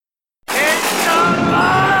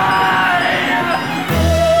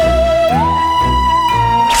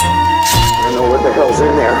whatever's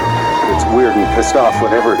in there. It's weird and pissed off,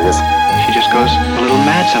 whatever it is. She just goes a little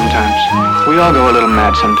mad sometimes. We all go a little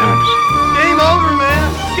mad sometimes. Game over, man.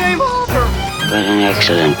 Game over. What an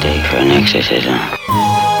excellent day for an exorcism.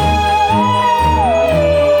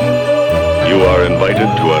 You are invited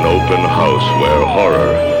to an open house where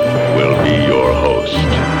horror will be your host.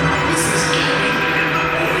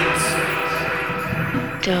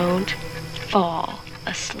 Don't fall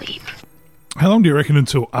asleep. How long do you reckon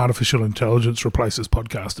until artificial intelligence replaces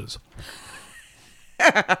podcasters?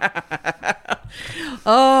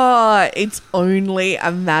 Oh, it's only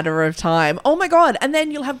a matter of time. Oh my God. And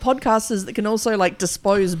then you'll have podcasters that can also like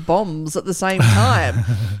dispose bombs at the same time.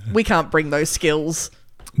 We can't bring those skills.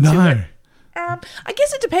 No. I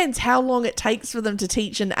guess it depends how long it takes for them to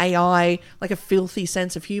teach an AI like a filthy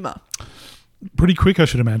sense of humor. Pretty quick, I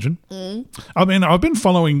should imagine. I mean, I've been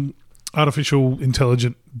following artificial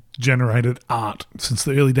intelligent generated art since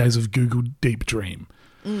the early days of Google Deep Dream.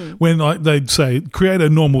 When like they'd say create a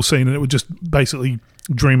normal scene and it would just basically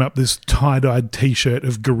dream up this tie-dyed t-shirt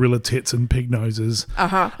of gorilla tits and pig noses.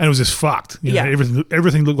 And it was just fucked. You know,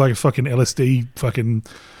 everything looked like a fucking LSD fucking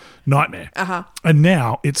nightmare. And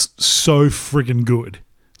now it's so friggin' good.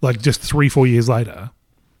 Like just 3-4 years later.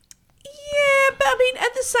 Yeah, but I mean,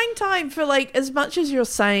 at the same time, for like as much as you're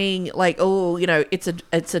saying like, oh, you know, it's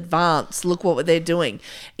advanced, look what they're doing.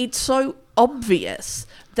 It's so obvious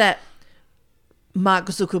that Mark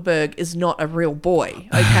Zuckerberg is not a real boy,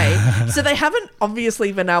 okay? So they haven't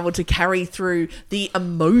obviously been able to carry through the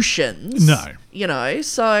emotions. No. You know,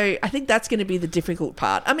 so I think that's going to be the difficult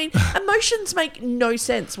part. I mean, emotions make no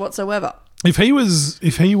sense whatsoever. If he was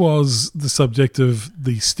the subject of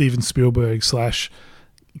the Steven Spielberg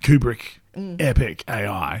 / Kubrick epic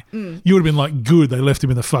AI, you would have been like, good, they left him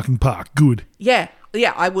in the fucking park. Good. Yeah,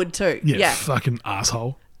 I would too. Yeah. Fucking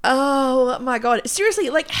asshole. Oh my God. Seriously,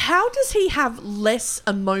 like how does he have less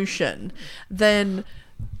emotion than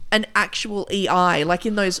an actual AI, like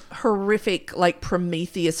in those horrific like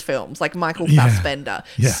Prometheus films, like Michael Fassbender?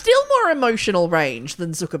 Still more emotional range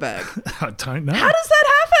than Zuckerberg. I don't know. How does that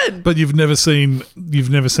happen? But you've never seen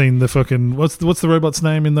the fucking what's the robot's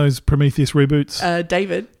name in those Prometheus reboots?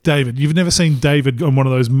 David. You've never seen David on one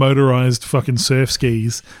of those motorized fucking surf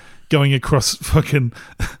skis going across fucking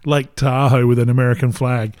Lake Tahoe with an American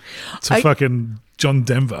flag to fucking John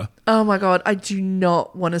Denver. Oh my God, I do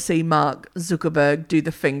not want to see Mark Zuckerberg do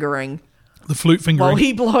the fingering. The flute fingering. While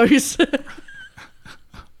he blows.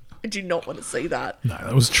 I do not want to see that. No,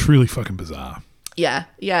 that was truly fucking bizarre. Yeah.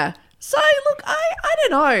 So, look, I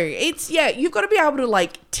don't know. It's, you've got to be able to,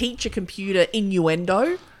 like, teach a computer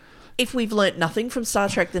innuendo. If we've learnt nothing from Star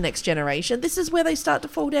Trek The Next Generation, this is where they start to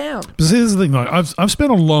fall down. But here's the thing, though. I've spent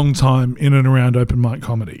a long time in and around open mic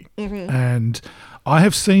comedy, and I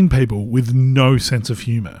have seen people with no sense of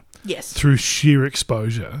humour, through sheer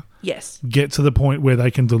exposure, get to the point where they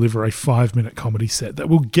can deliver a 5-minute comedy set that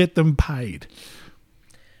will get them paid.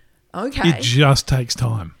 Okay. It just takes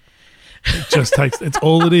time. It's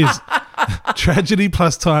all it is. Tragedy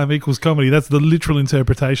plus time equals comedy. That's the literal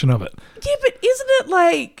interpretation of it. Yeah, but isn't it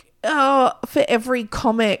like... for every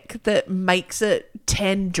comic that makes it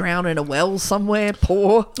 10 drown in a well somewhere,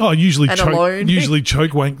 poor usually alone. Usually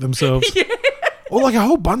choke wank themselves. Or like a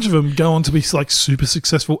whole bunch of them go on to be like super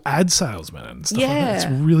succecessul ad salesmen and stuff like that.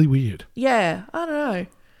 It's really weird. Yeah, I don't know.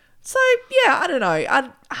 So, I don't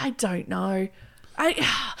know. I don't know. I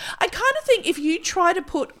kind of think if you try to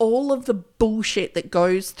put all of the bullshit that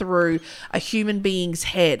goes through a human being's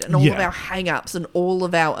head and all of our hang-ups and all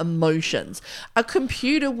of our emotions, a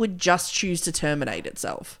computer would just choose to terminate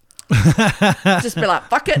itself. Just be like,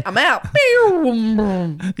 fuck it, I'm out.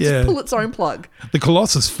 Just pull its own plug. The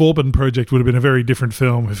Colossus Forbin project would have been a very different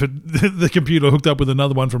film if the computer hooked up with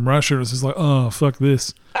another one from Russia and it's just like, oh, fuck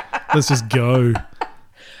this. Let's just go.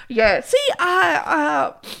 Yeah. See,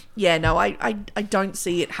 I don't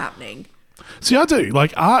see it happening. See, I do.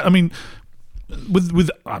 Like art. I mean,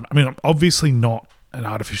 I'm obviously not an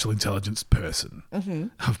artificial intelligence person.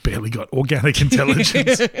 I've barely got organic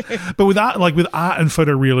intelligence. But with art, like with art and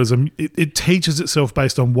photorealism, it teaches itself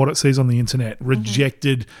based on what it sees on the internet,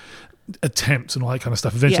 rejected attempts and all that kind of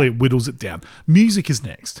stuff. Eventually, it whittles it down. Music is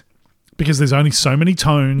next because there's only so many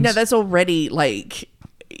tones. No, that's already like.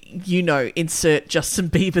 Insert Justin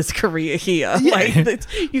Bieber's career here. Yeah. Like,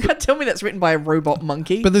 you can't tell me that's written by a robot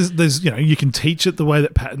monkey. But there's you can teach it the way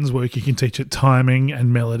that patterns work. You can teach it timing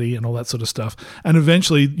and melody and all that sort of stuff. And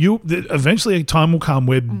eventually a time will come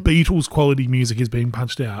where Beatles quality music is being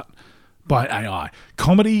punched out by AI.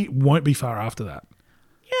 Comedy won't be far after that.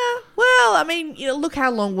 Yeah, well, Well, I mean, look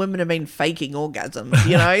how long women have been faking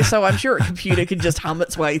orgasms, so I'm sure a computer can just hum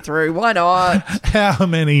its way through. Why not? How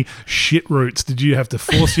many shit routes did you have to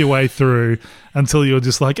force your way through until you're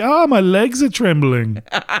just like, oh, my legs are trembling?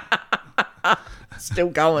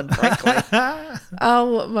 Still going, frankly.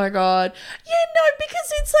 Oh my God. Yeah, no,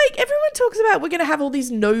 because it's like everyone talks about we're going to have all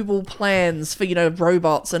these noble plans for,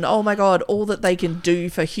 robots and oh my God, all that they can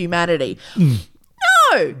do for humanity.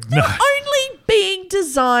 No, they're only being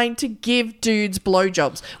designed to give dudes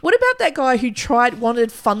blowjobs. What about that guy who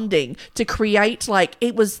wanted funding to create,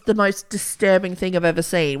 it was the most disturbing thing I've ever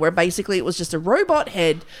seen, where basically it was just a robot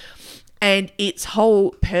head and its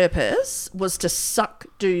whole purpose was to suck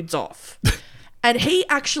dudes off. And he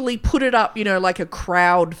actually put it up, like a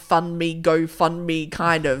crowdfundme, GoFundMe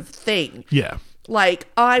kind of thing. Yeah.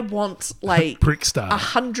 I want, Prickstar.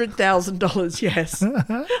 $100,000, yes.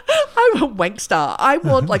 I want Wankstar. I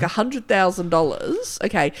want, $100,000.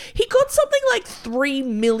 Okay. He got something like $3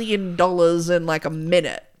 million in, a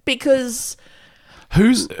minute because...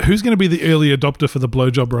 Who's going to be the early adopter for the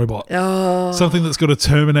blowjob robot? Oh. Something that's got a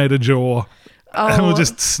Terminator jaw and will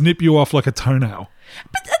just snip you off like a toenail.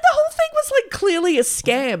 But the whole thing was clearly a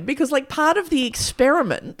scam because part of the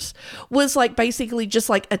experiment was basically just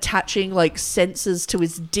attaching sensors to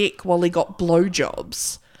his dick while he got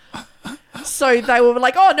blowjobs. So they were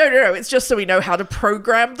like, oh, no, it's just so we know how to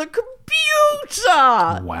program the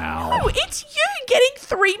computer. Wow. No, it's you getting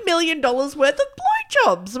 $3 million worth of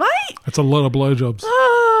blowjobs, mate. That's a lot of blowjobs.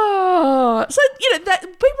 Oh. So, that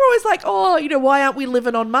people are always like, oh, why aren't we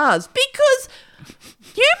living on Mars? Because...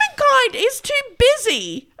 humankind is too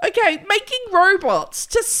busy, making robots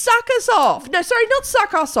to suck us off. No, sorry, not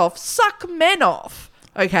suck us off, suck men off,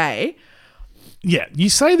 okay? Yeah, you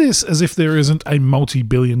say this as if there isn't a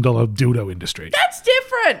multi-billion-dollar dildo industry. That's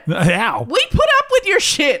different. How? We put up with your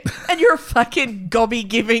shit and your fucking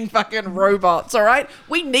gobby-giving fucking robots, all right?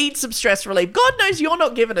 We need some stress relief. God knows you're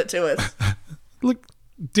not giving it to us. Look,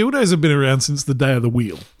 dildos have been around since the day of the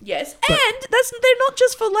wheel. Yes, and they're not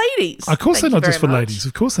just for ladies. Of course Thank they're you not just for very much. ladies.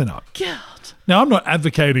 Of course they're not. God. Now, I'm not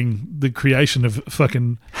advocating the creation of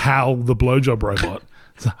fucking Hal the blowjob robot.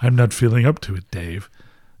 I'm not feeling up to it, Dave.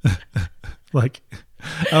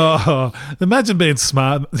 Imagine being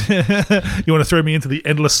smart. You want to throw me into the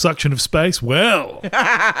endless suction of space? Well,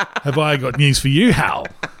 have I got news for you, Hal?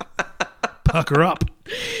 Pucker up.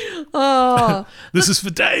 Oh. This is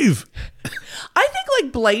for Dave. I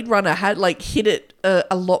think Blade Runner had hit it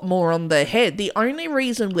a lot more on the head. The only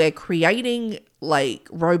reason we're creating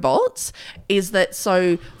robots is that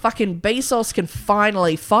so fucking Bezos can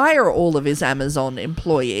finally fire all of his Amazon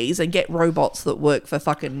employees and get robots that work for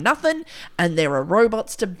fucking nothing, and there are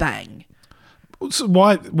robots to bang. So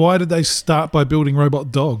why did they start by building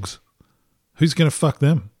robot dogs? Who's going to fuck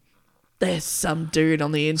them? There's some dude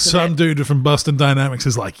on the internet. Some dude from Boston Dynamics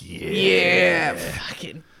is like, yeah,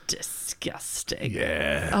 fucking disgusting.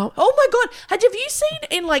 Yeah. Oh my God. Have you seen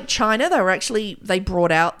in China, they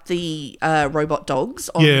brought out the robot dogs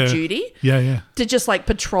on duty? Yeah. To just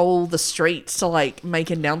patrol the streets to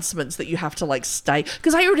make announcements that you have to stay.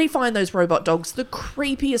 Because I already find those robot dogs the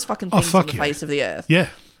creepiest fucking things on the face of the earth. Yeah.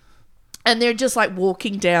 And they're just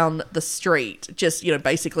walking down the street, just,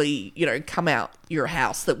 basically, come out your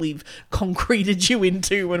house that we've concreted you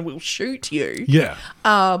into and we'll shoot you. Yeah.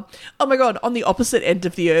 Oh my God, on the opposite end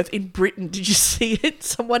of the earth in Britain, did you see it?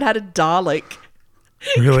 Someone had a Dalek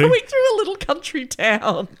Really? going through a little country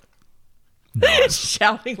town. Nice.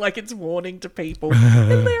 Shouting like it's warning to people.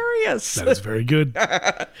 Hilarious. That is very good.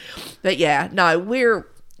 But yeah, no, we're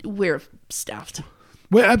stuffed.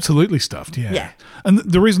 We're absolutely stuffed, yeah. Yeah. And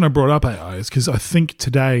the reason I brought up AI is because I think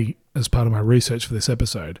today, as part of my research for this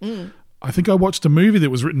episode, I think I watched a movie that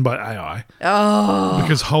was written by AI. Oh.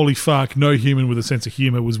 Because holy fuck, no human with a sense of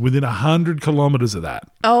humor was within 100 kilometers of that.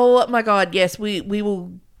 Oh my God, yes, we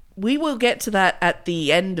will get to that at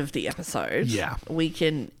the end of the episode. Yeah.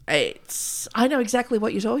 I know exactly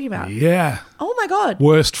what you're talking about. Yeah. Oh my God.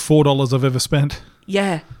 Worst $4 I've ever spent.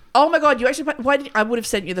 Yeah. Oh my God, you actually... I would have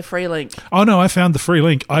sent you the free link. Oh no, I found the free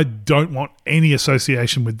link. I don't want any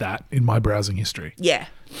association with that in my browsing history. Yeah.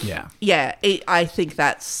 Yeah. Yeah, I think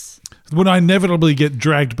that's... When I inevitably get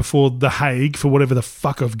dragged before The Hague for whatever the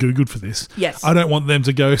fuck I've Googled for this, yes, I don't want them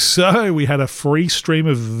to go, so we had a free stream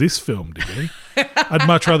of this film, did we? I'd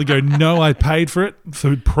much rather go, no, I paid for it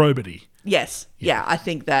for probity. Yes. Yeah, I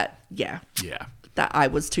think that, Yeah. that I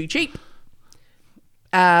was too cheap.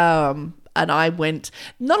 And I went,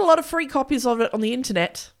 not a lot of free copies of it on the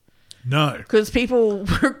internet. No. Because people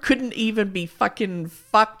couldn't even be fucking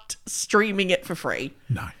fucked streaming it for free.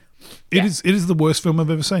 No. It is the worst film I've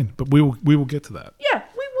ever seen, but we will get to that. Yeah,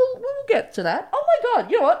 we will get to that. Oh my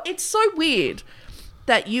God. You know what? It's so weird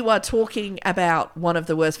that you are talking about one of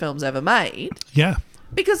the worst films ever made, Yeah.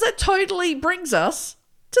 because that totally brings us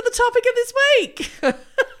to the topic of this week.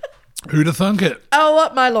 Who'd have thunk it? Oh,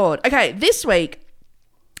 what my lord. Okay, this week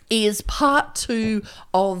is part 2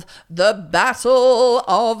 of the Battle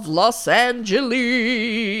of Los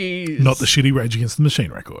Angeles. Not the shitty Rage Against the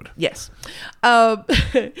Machine record. Yes. Now,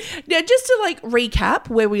 just to recap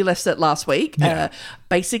where we left it last week, Yeah.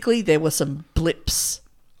 basically there were some blips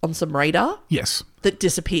on some radar Yes. that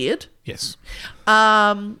disappeared. Yes.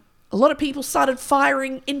 A lot of people started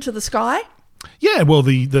firing into the sky. Yeah, well,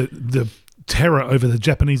 the terror over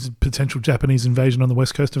the potential Japanese invasion on the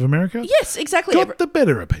west coast of America Yes, exactly. got the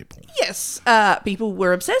better of people. Yes, people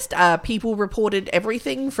were obsessed. People reported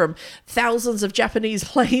everything from thousands of Japanese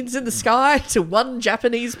planes in the sky to one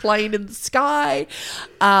Japanese plane in the sky.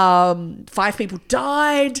 5 people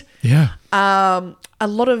died. Yeah. A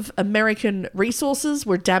lot of American resources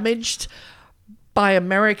were damaged by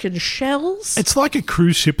American shells. It's like a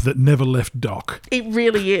cruise ship that never left dock. It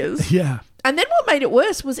really is. Yeah. And then what made it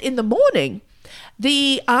worse was in the morning,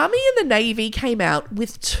 the Army and the Navy came out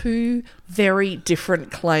with 2 very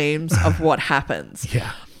different claims of what happens.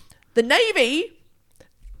 Yeah. The Navy,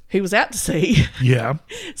 who was out to sea, Yeah.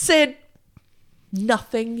 said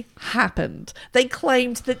nothing happened. They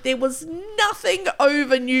claimed that there was nothing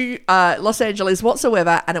over Los Angeles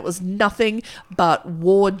whatsoever, and it was nothing but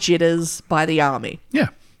war jitters by the Army. Yeah.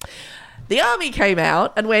 The Army came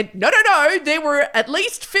out and went, no, there were at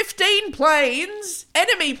least 15 planes,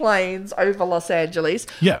 enemy planes, over Los Angeles.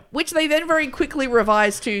 Yeah. Which they then very quickly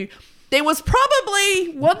revised to, there was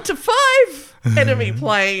probably 1 to 5 enemy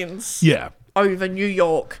planes Yeah. over New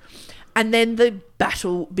York. And then the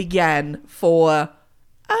battle began for,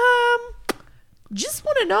 just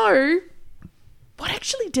want to know what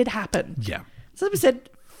actually did happen. Yeah. So we said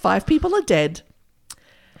 5 people are dead.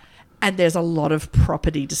 And there's a lot of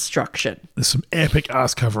property destruction. There's some epic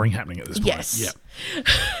ass covering happening at this point. Yes.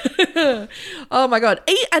 Yeah. Oh my God.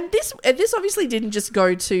 And this obviously didn't just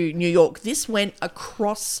go to New York. This went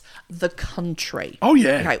across the country. Oh,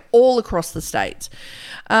 yeah. Okay, all across the state.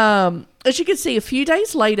 As you can see, a few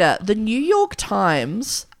days later, the New York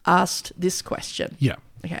Times asked this question. Yeah.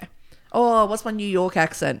 Okay. Oh, what's my New York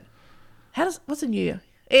accent? What's a New York?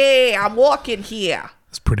 Hey, I'm walking here.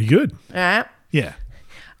 It's pretty good. All right. Yeah.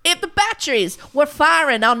 If the batteries were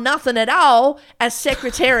firing on nothing at all, as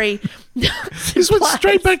Secretary... This went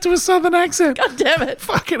straight back to a southern accent. God damn it.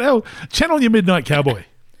 Fucking hell. Channel your Midnight Cowboy.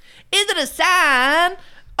 Is it a sign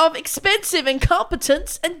of expensive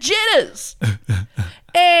incompetence and jitters?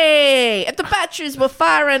 Hey, if the batteries were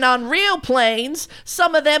firing on real planes,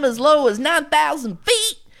 some of them as low as 9,000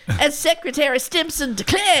 feet, as Secretary Stimson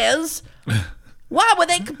declares... Why were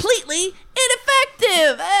they completely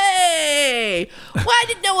ineffective? Hey! Why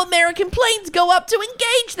did no American planes go up to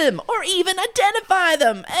engage them or even identify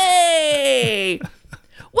them? Hey!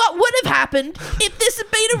 What would have happened if this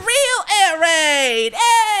had been a real air raid?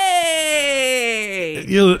 Hey!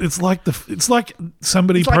 Yeah, it's like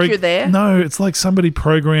somebody. It's like you're there? No, it's like somebody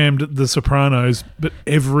programmed The Sopranos, but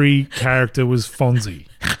every character was Fonzie.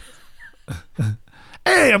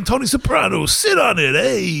 Hey, I'm Tony Soprano. Sit on it.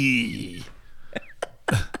 Hey.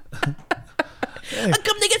 I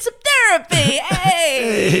come to get some therapy.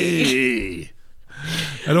 Hey! Hey.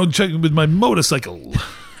 I don't check with my motorcycle.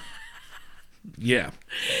 Yeah.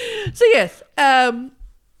 So yes, I mean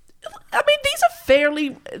these are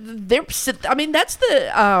fairly. I mean that's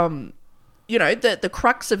the the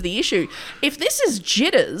crux of the issue. If this is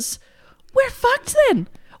jitters, we're fucked. Then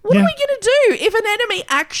what are we gonna do if an enemy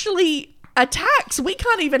actually attacks? We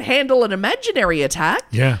can't even handle an imaginary attack.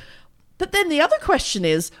 Yeah. But then the other question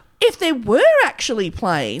is, if there were actually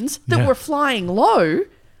planes that Yeah. were flying low,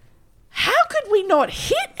 how could we not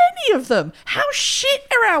hit any of them? How shit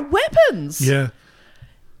are our weapons? Yeah.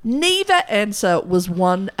 Neither answer was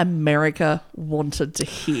one America wanted to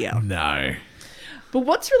hear. No. But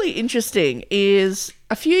what's really interesting is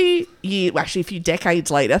a few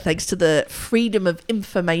decades later, thanks to the freedom of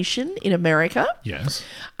information in America, Yes.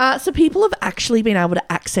 so people have actually been able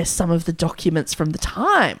to access some of the documents from the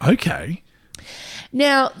time. Okay.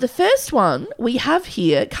 Now, the first one we have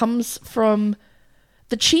here comes from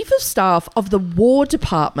the Chief of Staff of the War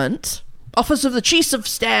Department, Office of the Chief of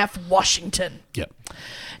Staff, Washington. Yep.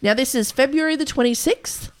 Now, this is February the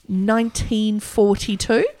 26th,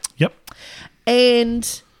 1942. Yep.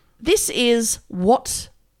 And this is what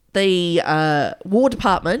the War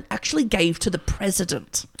Department actually gave to the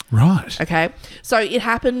president. Right. Okay, so it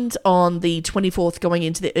happened on the 24th going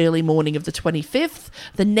into the early morning of the 25th.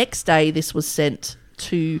 The next day, this was sent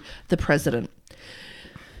to the president.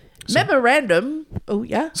 Memorandum. Oh,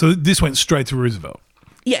 yeah. So this went straight to Roosevelt.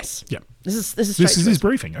 Yes. Yeah. This is This straight is to his us.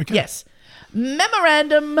 briefing. Okay. Yes.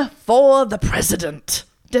 Memorandum for the president.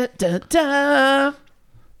 Da, da, da.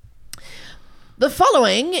 The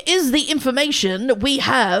following is the information we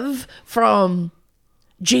have from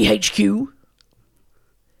GHQ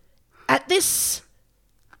at this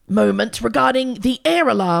moment regarding the air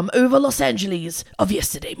alarm over Los Angeles of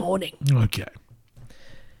yesterday morning. Okay.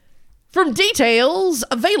 From details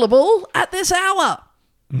available at this hour.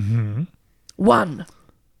 1.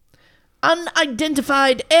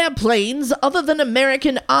 Unidentified airplanes other than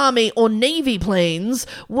American Army or Navy planes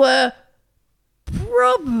were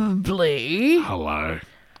probably... Hello.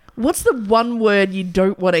 What's the one word you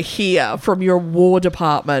don't want to hear from your War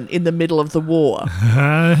Department in the middle of the war?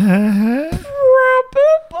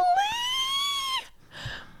 Probably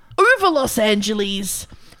over Los Angeles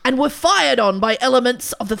and were fired on by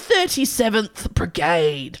elements of the 37th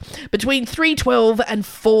Brigade between 3:12 and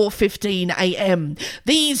 4:15 a.m.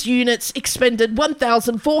 These units expended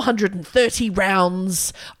 1,430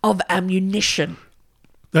 rounds of ammunition.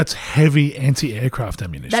 That's heavy anti-aircraft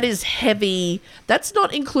ammunition. That is heavy. That's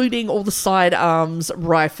not including all the sidearms,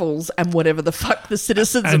 rifles, and whatever the fuck the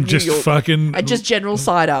citizens of and New just York... fucking And just general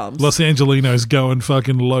sidearms. Los Angelinos going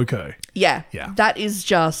fucking loco. Yeah. Yeah. That is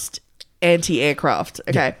just anti-aircraft.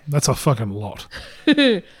 Okay. That's a fucking lot.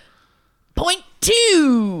 Point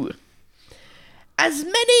 2. As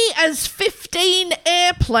many as 15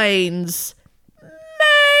 airplanes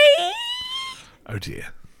may Oh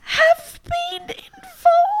dear. have been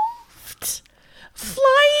involved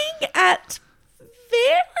flying at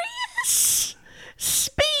various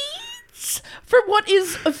speeds from what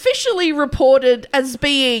is officially reported as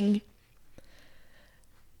being,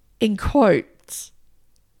 in quotes,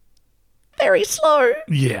 very slow,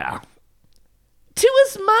 Yeah. to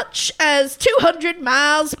as much as 200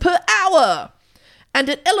 miles per hour and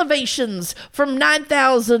at elevations from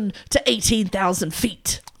 9,000 to 18,000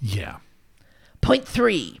 feet. Yeah. Point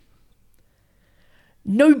 3.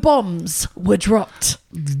 No bombs were dropped.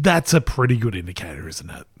 That's a pretty good indicator, isn't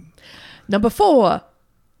it? Number 4.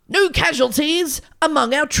 No casualties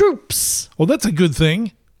among our troops. Well, that's a good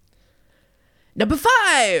thing. Number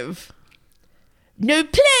 5. No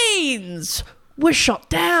planes were shot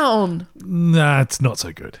down. That's not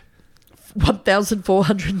so good.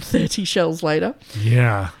 1,430 shells later.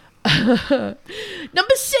 Yeah.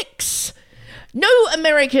 Number 6. No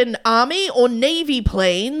American Army or Navy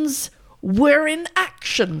planes were in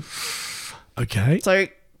action. Okay. So,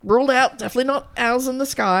 ruled out, definitely not ours in the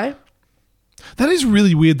sky. That is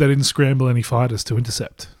really weird they didn't scramble any fighters to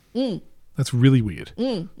intercept. That's really weird.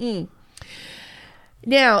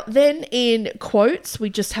 Now, then in quotes, we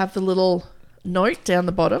just have the little note down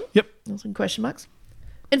the bottom. Yep. There's some question marks.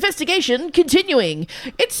 Investigation continuing.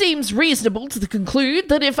 It seems reasonable to conclude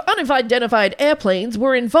that if unidentified airplanes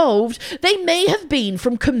were involved, they may have been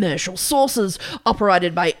from commercial sources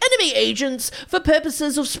operated by enemy agents for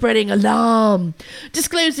purposes of spreading alarm,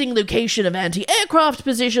 disclosing location of anti-aircraft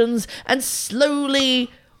positions, and slowly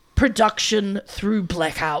production through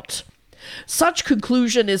blackout. Such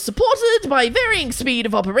conclusion is supported by varying speed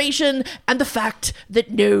of operation and the fact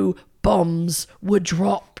that no bombs were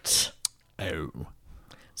dropped. Oh.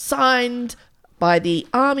 Signed by the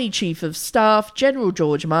Army Chief of Staff, General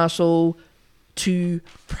George Marshall, to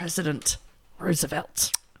President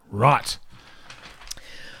Roosevelt. Right.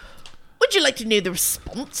 Would you like to know the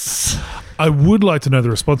response? I would like to know the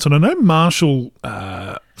response. And I know Marshall,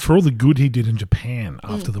 for all the good he did in Japan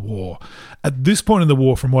after the war, at this point in the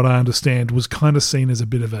war, from what I understand, was kind of seen as a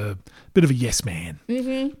bit of a yes man,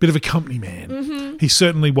 bit of a company man. He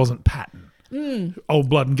certainly wasn't Patton. Old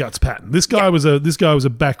blood and guts Patton. This guy was a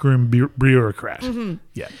backroom bureaucrat.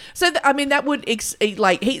 Yeah. So, that would,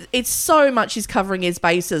 it's so much he's covering his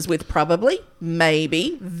bases with probably,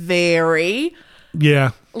 maybe, very,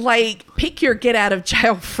 Yeah. pick your get out of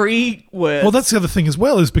jail free words. Well, that's the other thing as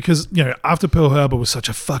well, is because, after Pearl Harbor was such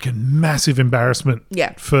a fucking massive embarrassment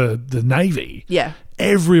for the Navy. Yeah.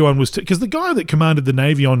 Everyone was... Because the guy that commanded the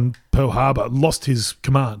Navy on Pearl Harbor lost his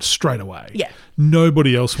command straight away. Yeah.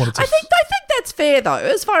 Nobody else wanted to... I think that's fair though,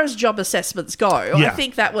 as far as job assessments go. Yeah. I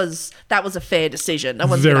think that was a fair decision. No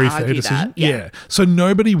one's Very going to fair argue decision. that. Yeah. So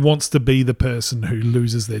nobody wants to be the person who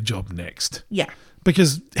loses their job next. Yeah.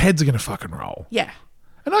 Because heads are going to fucking roll. Yeah.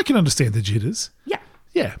 And I can understand the jitters. Yeah.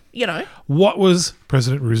 Yeah. What was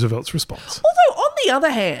President Roosevelt's response? Although, on the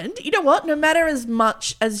other hand, you know what? No matter how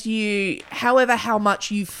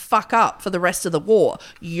much you fuck up for the rest of the war,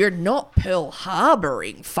 you're not Pearl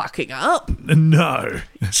Harboring fucking up. No.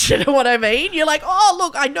 Do you know what I mean? You're like, oh,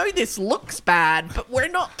 look, I know this looks bad, but we're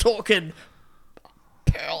not talking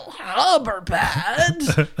Pearl Harbor bad.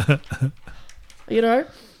 You know?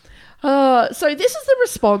 So this is the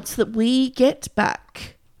response that we get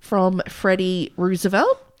back from Freddie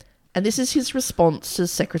Roosevelt. And this is his response to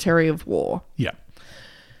Secretary of War. Yeah.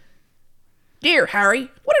 Dear Harry,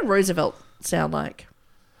 what did Roosevelt sound like?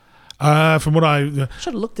 From what I...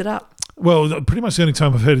 Should have looked it up. Well, pretty much the only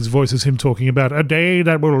time I've heard his voice is him talking about a day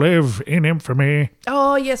that will live in infamy.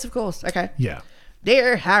 Oh, yes, of course. Okay. Yeah.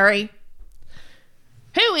 Dear Harry,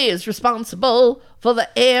 who is responsible for the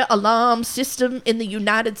air alarm system in the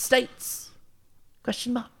United States?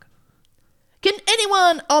 Question mark. Can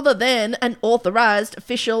anyone other than an authorized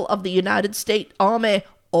official of the United States Army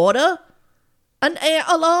order an air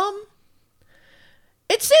alarm?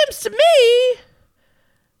 It seems to me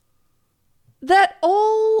that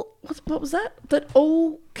all... What was that? That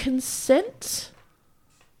all consent...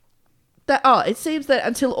 it seems that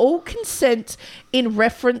until all consent in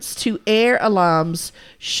reference to air alarms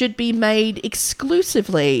should be made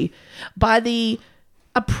exclusively by the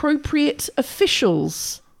appropriate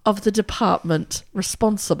officials of the department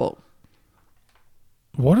responsible.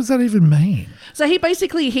 What does that even mean? So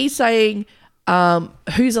he's saying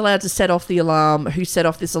who's allowed to set off the alarm, who set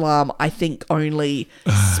off this alarm. I think only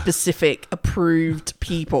specific approved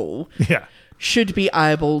people Yeah. should be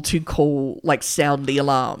able to sound the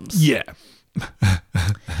alarms. Yeah.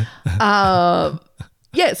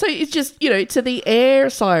 Yeah, so it's just, to the air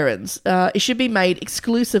sirens, it should be made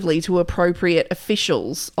exclusively to appropriate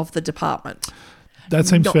officials of the department. That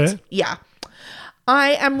seems fair. Yeah.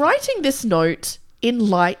 I am writing this note in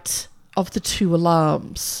light of the 2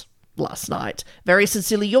 alarms last night. Very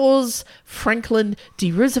sincerely yours, Franklin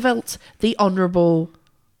D. Roosevelt, the Honourable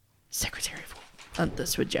Secretary of War. And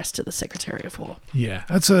this would jest to the Secretary of War. Yeah.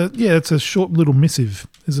 It's a short little missive,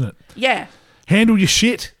 isn't it? Yeah. Handle your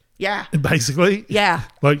shit. Yeah. Basically. Yeah.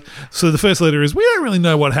 So the first letter is, we don't really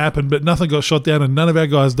know what happened, but nothing got shot down and none of our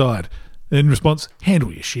guys died. In response,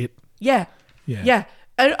 handle your shit. Yeah. Yeah. Yeah.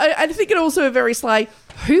 I think it also very sly.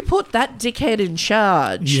 Who put that dickhead in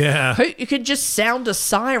charge? Yeah. You can just sound a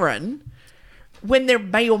siren when there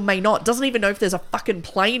may or may not. Doesn't even know if there's a fucking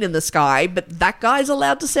plane in the sky, but that guy's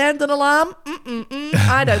allowed to sound an alarm?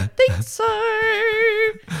 I don't think so.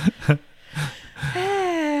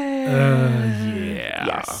 Yeah.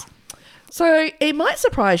 Yes. So it might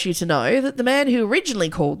surprise you to know that the man who originally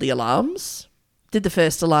called the alarms, did the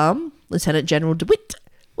first alarm, Lieutenant General DeWitt,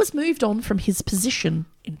 was moved on from his position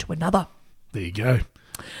into another. There you go.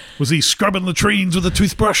 Was he scrubbing latrines with a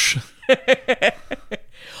toothbrush?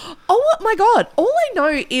 Oh my God. All I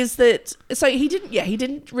know is that, so he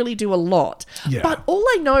didn't really do a lot. Yeah. But all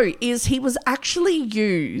I know is he was actually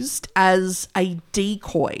used as a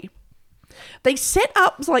decoy. They set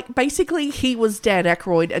up, basically he was Dan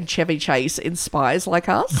Aykroyd and Chevy Chase in Spies Like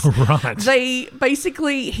Us. Right.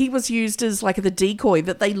 He was used as the decoy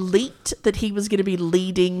that they leaked that he was going to be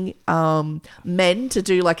leading men to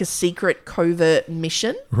do a secret covert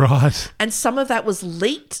mission. Right. And some of that was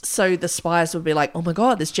leaked, so the spies would be like, oh my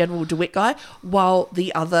God, this General DeWitt guy, while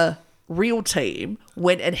the other real team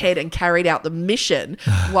went ahead and carried out the mission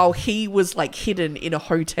while he was hidden in a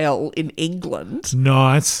hotel in England.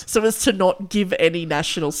 Nice. So as to not give any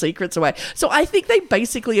national secrets away. So I think they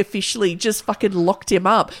basically officially just fucking locked him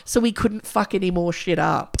up so he couldn't fuck any more shit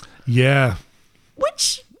up. Yeah.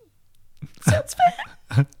 Which sounds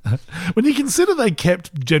fair. When you consider they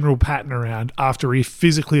kept General Patton around after he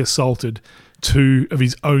physically assaulted 2 of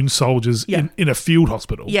his own soldiers Yeah. in a field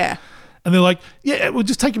hospital. Yeah. And they're like, yeah, we'll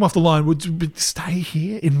just take him off the line. We'll stay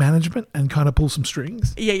here in management and kind of pull some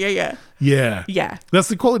strings. Yeah. Yeah. That's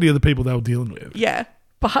the quality of the people they were dealing with. Yeah.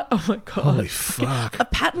 But, oh my God. Holy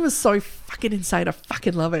fuck. Patton was so fucking insane. I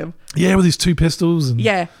fucking love him. Yeah, with his 2 pistols. And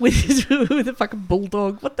Yeah, with a fucking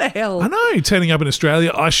bulldog. What the hell? I know, turning up in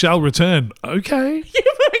Australia, I shall return. Okay. You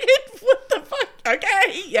fucking, what the fuck?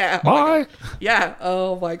 Okay, yeah. Bye. Yeah,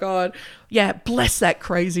 oh my God. Yeah, bless that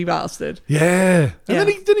crazy bastard. Yeah. And Yeah.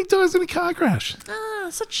 then he dies in a car crash. Ah,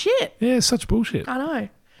 such shit. Yeah, such bullshit. I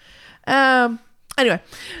know. Anyway,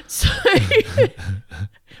 so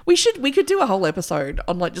we could do a whole episode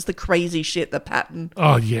on just the crazy shit that Patton.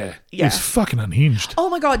 Oh, yeah. Yeah. He's fucking unhinged. Oh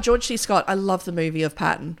my God, George C. Scott. I love the movie of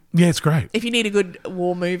Patton. Yeah, it's great. If you need a good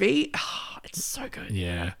war movie, it's so good.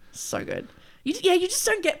 Yeah. So good. You just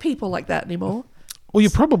don't get people like that anymore. Well, you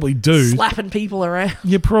probably do. Slapping people around.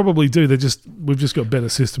 You probably do. We've just got better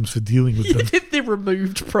systems for dealing with them. They're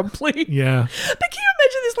removed promptly. Yeah. But can you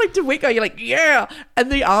imagine this DeWitt guy? You're like, yeah. And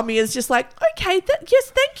the army is just like, okay, yes,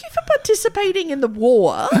 thank you for participating in the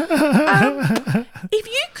war. If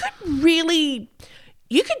you could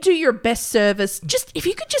you could do your best service, if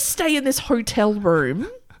you could just stay in this hotel room,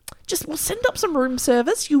 Just we'll send up some room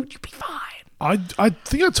service. You'll be fine. I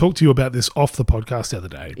think I talked to you about this off the podcast the other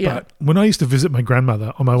day, Yeah. but when I used to visit my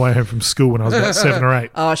grandmother on my way home from school when I was about 7 or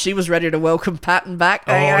 8, Oh, she was ready to welcome Patton back.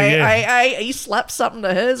 Oh, yeah. He slapped something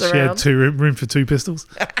to hers she around. had room for 2 pistols.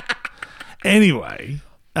 Anyway,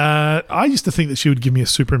 I used to think that she would give me a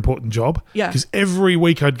super important job. Yeah. Because every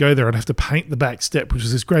week I'd go there, I'd have to paint the back step, which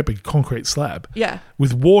was this great big concrete slab. Yeah.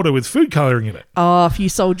 With water with food colouring in it. Oh, a few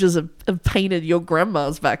soldiers have painted your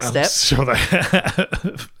grandma's back step. I'm sure they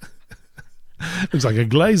have. Looks like a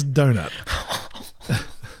glazed donut.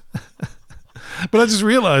 But I just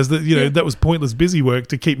realised that, that was pointless busy work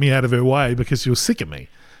to keep me out of her way because she was sick of me.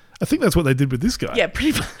 I think that's what they did with this guy. Yeah,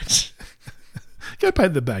 pretty much. Go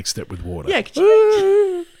paint the back step with water. Yeah, could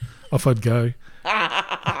you Off I'd go.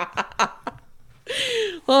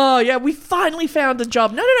 Oh, yeah, we finally found a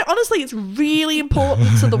job. No, honestly, it's really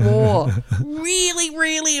important to the war. Really,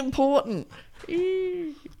 really important.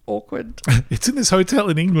 Awkward. It's in this hotel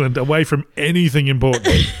in England away from anything important.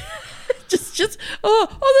 Just that's all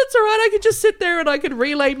right. I could just sit there and I could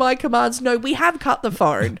relay my commands. No, we have cut the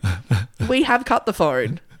phone.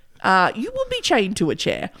 You will be chained to a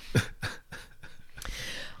chair.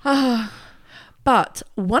 But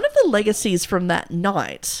one of the legacies from that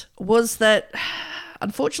night was that,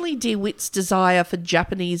 unfortunately, DeWitt's desire for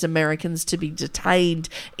Japanese Americans to be detained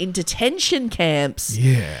in detention camps.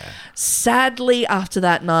 Yeah. Sadly, after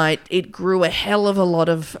that night, it grew a hell of a lot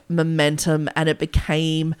of momentum and it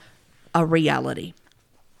became a reality.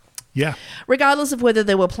 Yeah. Regardless of whether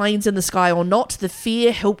there were planes in the sky or not, the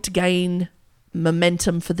fear helped gain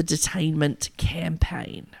momentum for the detainment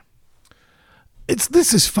campaign.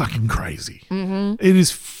 This is fucking crazy. Mm-hmm. It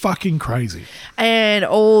is fucking crazy. And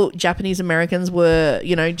all Japanese Americans were,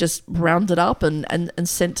 just rounded up and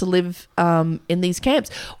sent to live in these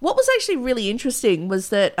camps. What was actually really interesting was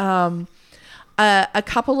that a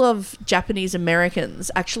couple of Japanese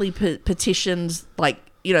Americans actually petitioned,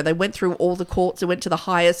 they went through all the courts. They went to the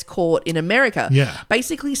highest court in America. Yeah.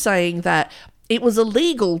 Basically saying that it was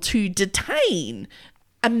illegal to detain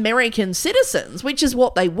American citizens, which is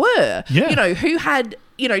what they were, who had,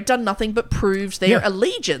 done nothing but proved their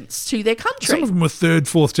allegiance to their country. Some of them were 3rd,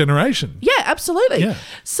 4th generation. Yeah, absolutely. Yeah.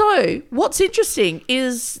 So what's interesting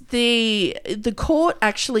is the court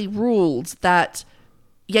actually ruled that,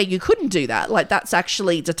 you couldn't do that. That's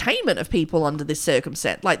actually detainment of people under this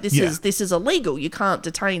circumstance. This is illegal. You can't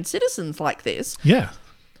detain citizens like this. Yeah.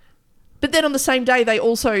 But then on the same day, they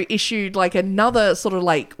also issued another sort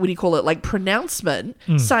of pronouncement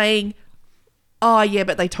saying, oh, yeah,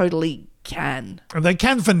 but they totally can. And they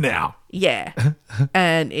can for now. Yeah.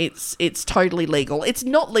 And it's totally legal. It's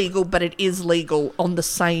not legal, but it is legal on the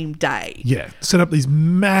same day. Yeah. Set up these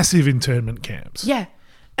massive internment camps. Yeah.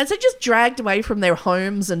 And so just dragged away from their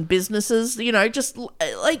homes and businesses, just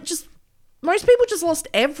most people just lost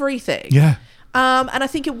everything. Yeah. And I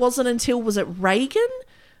think it wasn't until, was it Reagan?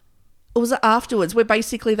 Or was it afterwards where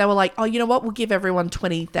basically they were like, oh, you know what? We'll give everyone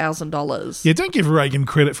 $20,000. Yeah, don't give Reagan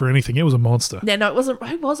credit for anything. It was a monster. No, it wasn't.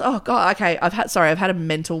 Who was? Oh, God. Okay. I've had a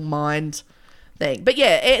mental mind thing. But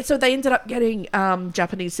yeah, so they ended up getting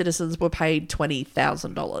Japanese citizens were paid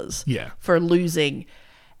 $20,000. Yeah. For losing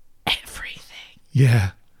everything.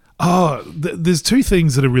 Yeah. Oh, there's 2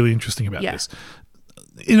 things that are really interesting about this.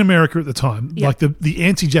 In America at the time, the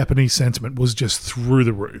anti-Japanese sentiment was just through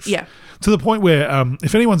the roof. Yeah. To the point where,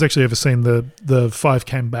 if anyone's actually ever seen the 5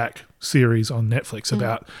 Came Back series on Netflix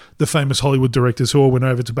about the famous Hollywood directors who all went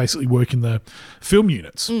over to basically work in the film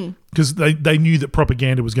units because they knew that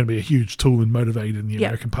propaganda was going to be a huge tool in motivating the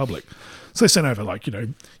American public. So they sent over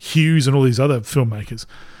Hughes and all these other filmmakers.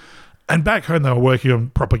 And back home, they were working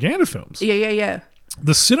on propaganda films. Yeah.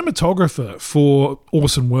 The cinematographer for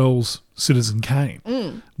Orson Welles' Citizen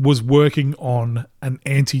Kane was working on an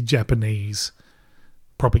anti-Japanese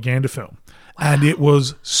propaganda film. Wow. And it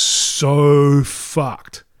was so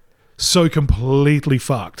fucked. So completely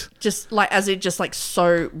fucked. Just so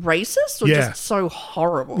racist or just so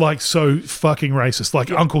horrible? So fucking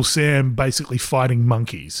racist. Uncle Sam basically fighting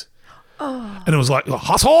monkeys. Oh. And it was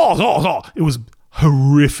it was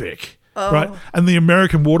horrific. Oh. Right. And the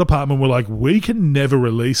American War Department were like, we can never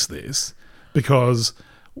release this because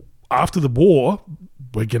after the war,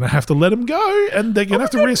 we're going to have to let them go and they're going to have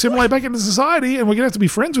to reassimilate back into society and we're going to have to be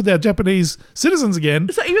friends with our Japanese citizens again.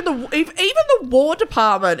 So even the War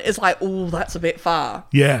Department is like, oh, that's a bit far.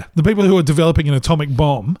 Yeah. The people who are developing an atomic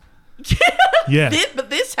bomb. Yeah. But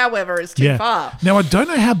this, however, is too far. Now, I don't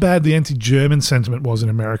know how bad the anti-German sentiment was in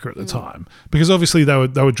America at the time because obviously they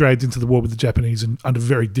were dragged into the war with the Japanese under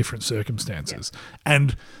very different circumstances. Yeah.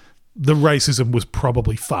 And the racism was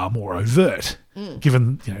probably far more overt,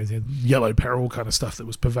 given the yellow peril kind of stuff that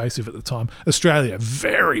was pervasive at the time. Australia,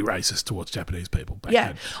 very racist towards Japanese people back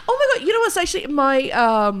then. Oh my god! You know what's actually my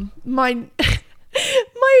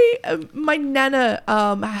nana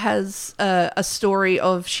has a story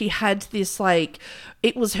of she had this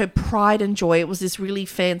it was her pride and joy. It was this really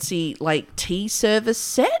fancy tea service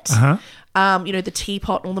set. The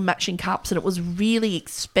teapot and all the matching cups, and it was really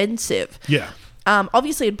expensive. Yeah.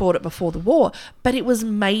 Obviously had bought it before the war, but it was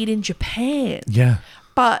made in Japan. Yeah.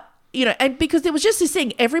 But, and because there was just this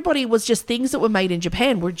thing, everybody was just things that were made in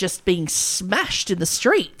Japan were just being smashed in the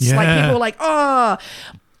streets. Yeah. People were like, oh.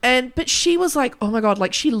 But she was like, oh my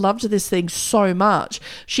God, she loved this thing so much.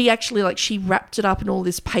 She actually, she wrapped it up in all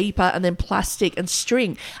this paper and then plastic and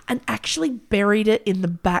string and actually buried it in the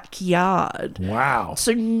backyard. Wow.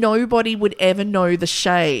 So nobody would ever know the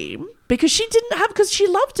shame. Because she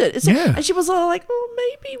loved it. And she was all like, oh,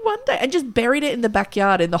 maybe one day. And just buried it in the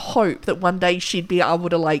backyard in the hope that one day she'd be able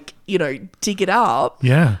to, dig it up.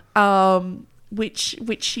 Yeah. Which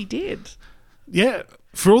she did. Yeah.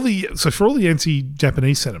 For all the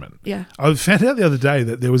anti-Japanese sentiment, I found out the other day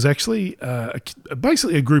that there was actually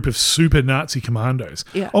basically a group of super Nazi commandos,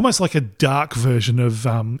 almost like a dark version of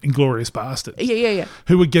Inglourious Basterds,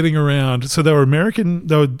 who were getting around. So they were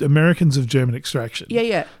Americans of German extraction,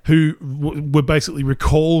 who were basically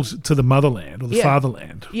recalled to the motherland or the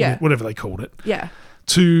fatherland, whatever they called it,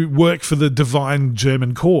 to work for the divine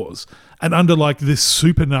German cause. And under this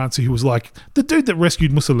super Nazi who was the dude that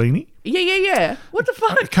rescued Mussolini. Yeah. What the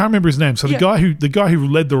fuck? I can't remember his name. So the guy who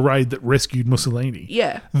led the raid that rescued Mussolini.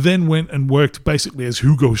 Then went and worked basically as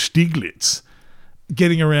Hugo Stieglitz,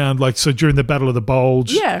 getting around during the Battle of the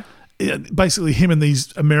Bulge. Yeah. Basically him and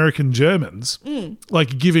these American Germans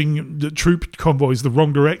giving the troop convoys the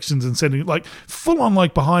wrong directions and sending full on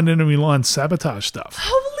behind enemy lines sabotage stuff.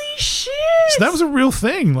 Holy shit. So that was a real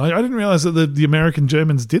thing. I didn't realize that the American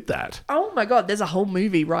Germans did that. Oh my God, there's a whole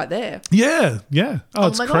movie right there. Yeah. Oh,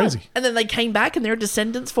 it's crazy. God. And then they came back and their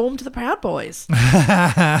descendants formed the Proud Boys. Oh,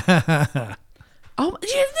 yeah,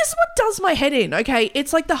 this is what does my head in, okay?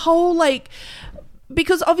 It's the whole,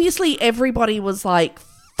 because obviously everybody was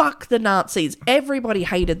fuck the Nazis. Everybody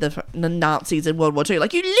hated the Nazis in World War II. You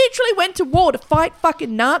literally went to war to fight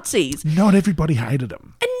fucking Nazis. Not everybody hated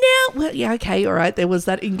them. And now, well, yeah, okay, all right, there was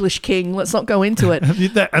that English king. Let's not go into it.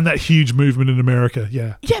 that huge movement in America,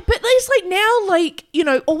 yeah. Yeah, but there's now,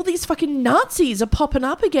 all these fucking Nazis are popping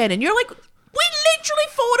up again. And you're we literally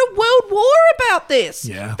fought a world war about this.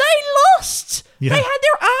 Yeah. They lost. Yeah. They had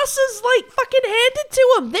their asses, fucking handed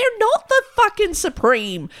to them. They're not the fucking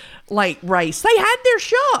supreme, race. They had their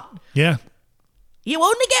shot. Yeah. You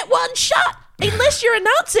only get one shot. Unless you're a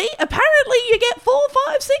Nazi, apparently you get 4,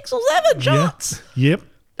 5, 6, or 7 shots. Yep.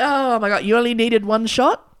 Oh, my God. You only needed one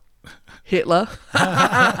shot? Hitler.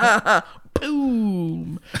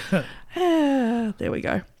 Boom. There we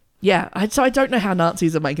go. Yeah. So I don't know how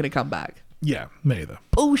Nazis are making a comeback. Yeah, me either.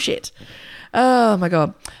 Bullshit. Oh, my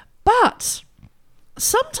God. But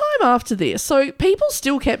sometime after this, so people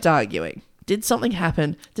still kept arguing. Did something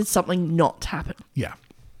happen? Did something not happen? Yeah.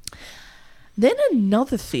 Then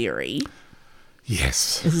another theory.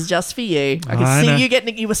 Yes. This is just for you. I can see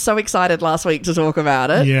you were so excited last week to talk about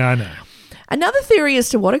it. Yeah, I know. Another theory as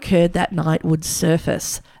to what occurred that night would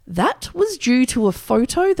surface. That was due to a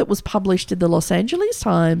photo that was published in the Los Angeles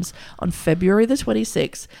Times on February the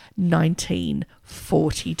 26th,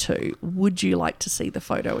 1942. Would you like to see the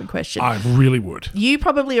photo in question? I really would. You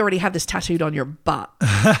probably already have this tattooed on your butt.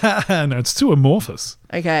 No, it's too amorphous.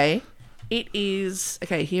 Okay. It is...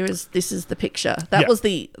 Okay, this is the picture. That was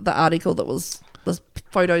the article that was... The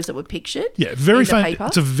photos that were pictured. Yeah, very famous. Paper.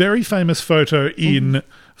 It's a very famous photo in,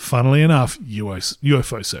 funnily enough,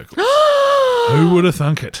 UFO circles. Who would have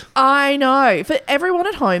thunk it? I know. For everyone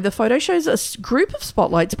at home, the photo shows a group of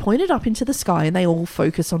spotlights pointed up into the sky and they all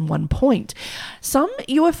focus on one point. Some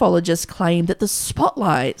ufologists claim that the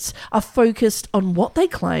spotlights are focused on what they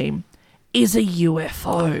claim is a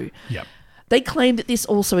UFO. Yep. They claim that this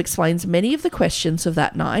also explains many of the questions of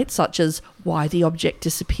that night, such as why the object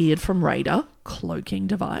disappeared from radar, cloaking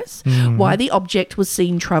device, why the object was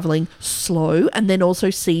seen travelling slow and then also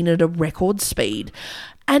seen at a record speed,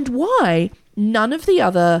 and why none of the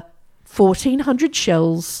other 1,400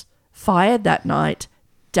 shells fired that night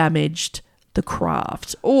damaged the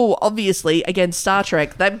craft. Oh, obviously, against Star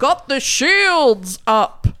Trek, they've got the shields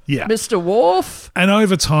up, yeah. Mr. Worf. And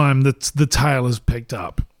over time, the tale has picked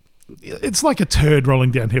up. it's like a turd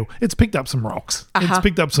rolling downhill. It's picked up some rocks. It's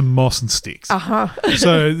picked up some moss and sticks.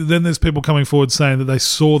 So then there's people coming forward saying that they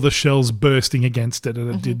saw the shells bursting against it and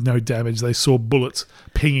it did no damage. They saw bullets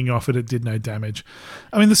pinging off it. It did no damage.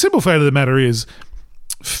 I mean, the simple fact of the matter is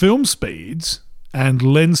film speeds and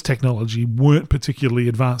lens technology weren't particularly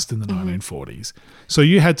advanced in the 1940s. So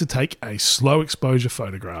you had to take a slow exposure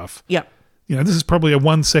photograph. Yep. You know, this is probably a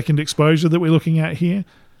 1 second exposure that we're looking at here.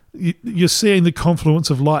 You're seeing the confluence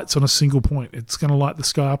of lights on a single point. It's going to light the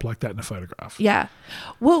sky up like that in a photograph. Yeah.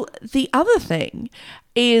 Well, the other thing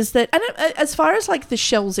is that, and as far as like the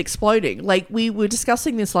shells exploding, like we were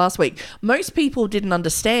discussing this last week, most people didn't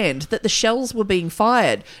understand that the shells were being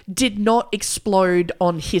fired did not explode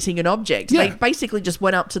on hitting an object. Yeah. They basically just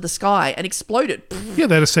went up to the sky and exploded. Yeah,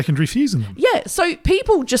 they had a secondary fuse in them. Yeah, so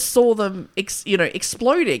people just saw them,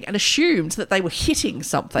 exploding and assumed that they were hitting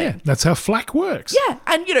something. Yeah, that's how flak works. Yeah,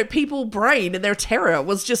 and, people brain and their terror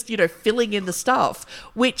was just, filling in the stuff,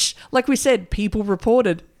 which, like we said, people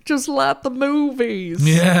reported, just like the movies.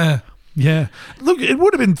 Yeah. Look, it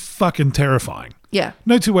would have been fucking terrifying. Yeah.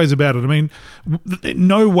 No two ways about it. I mean,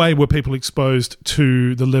 no way were people exposed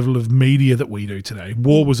to the level of media that we do today.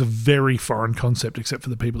 War was a very foreign concept except for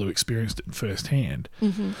the people who experienced it firsthand.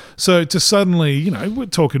 So to suddenly, we're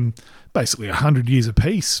talking basically 100 years of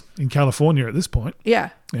peace in California at this point. Yeah.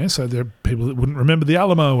 Yeah, so there are people that wouldn't remember the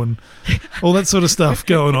Alamo and all that sort of stuff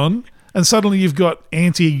going on. And suddenly you've got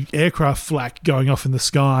anti-aircraft flak going off in the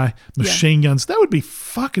sky, machine guns. That would be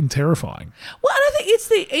fucking terrifying. Well, and I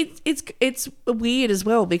think it's weird as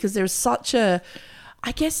well because there's such a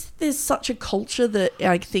culture that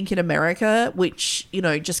I think in America, which,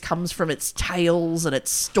 just comes from its tales and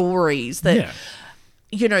its stories that,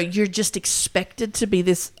 you're just expected to be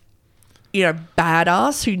this,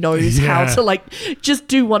 badass who knows how to just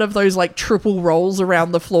do one of those triple rolls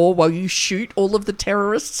around the floor while you shoot all of the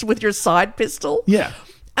terrorists with your side pistol. Yeah.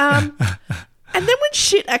 And then when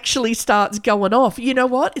shit actually starts going off, you know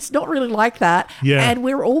what? It's not really like that. Yeah. And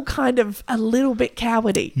we're all kind of a little bit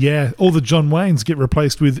cowardy. Yeah. All the John Waynes get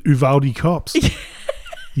replaced with Uvalde cops.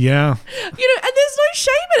 Yeah. And there's no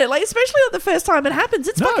shame in it. Especially the first time it happens.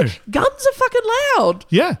 It's fucking, guns are fucking loud.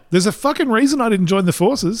 Yeah. There's a fucking reason I didn't join the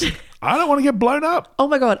forces. I don't want to get blown up. Oh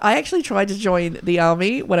my God. I actually tried to join the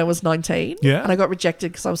army when I was 19. Yeah. And I got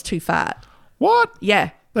rejected because I was too fat. What?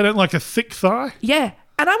 Yeah. They don't like a thick thigh? Yeah.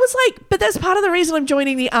 And I was like, but that's part of the reason I'm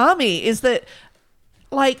joining the army is that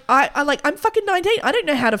I'm fucking 19. I don't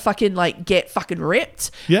know how to fucking get fucking ripped.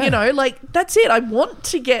 Yeah. That's it. I want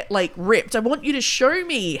to get ripped. I want you to show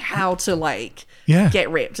me how to get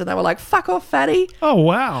ripped. And they were like, fuck off, fatty. Oh,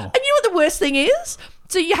 wow. And you know what the worst thing is?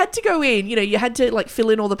 So you had to go in, you had to fill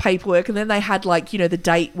in all the paperwork and then they had the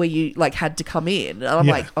date where you had to come in. And I'm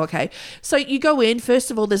like, okay. So you go in,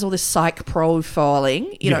 first of all, there's all this psych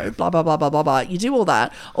profiling, you know, blah, blah, blah, blah, blah, blah. You do all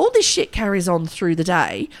that. All this shit carries on through the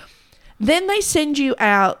day. Then they send you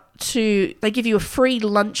out they give you a free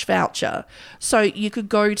lunch voucher. So you could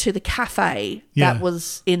go to the cafe that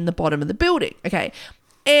was in the bottom of the building. Okay.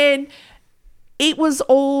 And it was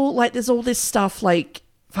all there's all this stuff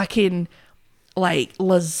fucking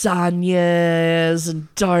lasagnas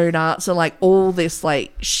and donuts and all this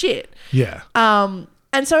shit. Yeah. And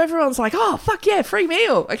so everyone's like, oh, fuck yeah, free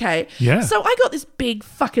meal. Okay. Yeah. So I got this big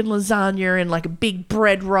fucking lasagna and a big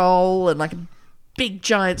bread roll and a big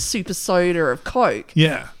giant super soda of Coke.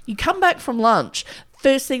 Yeah. You come back from lunch,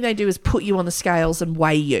 first thing they do is put you on the scales and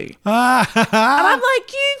weigh you. And I'm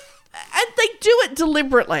like, and they do it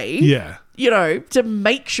deliberately. Yeah. To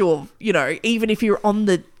make sure, even if you're on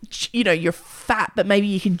the, you're fat, but maybe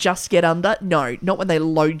you can just get under. No, not when they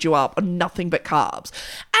load you up on nothing but carbs.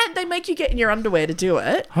 And they make you get in your underwear to do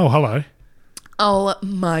it. Oh, hello. Oh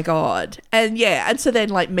my God. And and so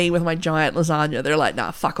then me with my giant lasagna, they're like, nah,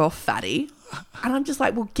 fuck off, fatty. And I'm just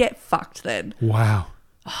like, well, get fucked then. Wow.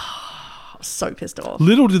 I was so pissed off.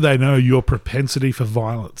 Little did they know your propensity for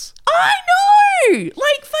violence. I know.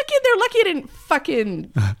 Fucking, they're lucky I didn't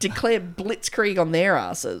fucking declare blitzkrieg on their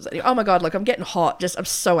asses. Oh my God, I'm getting hot. I'm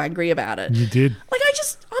so angry about it. You did. I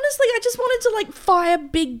just wanted to fire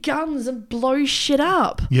big guns and blow shit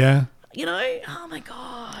up. Yeah. Oh my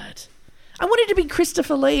God. I wanted to be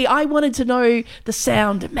Christopher Lee. I wanted to know the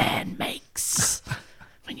sound a man makes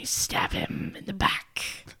when you stab him in the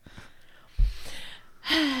back.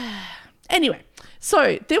 Anyway.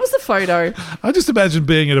 So, there was the photo. I just imagine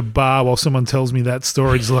being at a bar while someone tells me that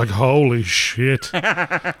story, just holy shit.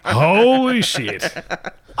 Holy shit. What?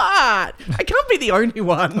 I can't be the only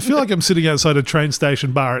one. I feel like I'm sitting outside a train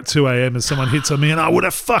station bar at 2 a.m. as someone hits on me and I would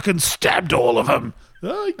have fucking stabbed all of them.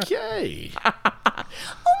 Okay. Oh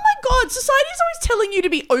my God, society's always telling you to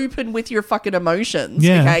be open with your fucking emotions,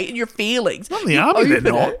 Yeah. okay, and your feelings. Not in the You army, they're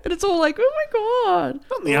open not. it, and it's all like, oh my God.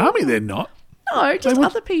 Not in the army, they're not. No, just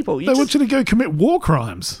want- other people. They want you to go commit war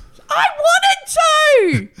crimes. I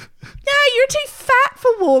wanted to. No, you're too fat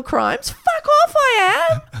for war crimes. Fuck off, I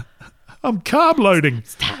am. I'm carb loading.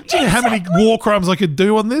 Do you know how many Exactly. war crimes I could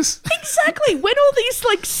do on this? Exactly. When all these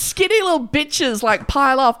like skinny little bitches like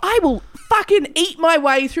pile off, I will fucking eat my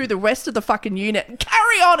way through the rest of the fucking unit and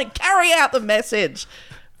carry on and carry out the message.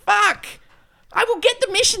 Fuck. I will get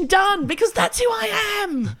the mission done because that's who I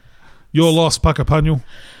am. Your loss, Puckapunyal.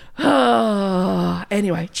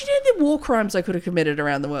 Anyway, do you know the war crimes I could have committed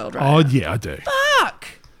around the world, right? Oh, yeah, I do. Fuck.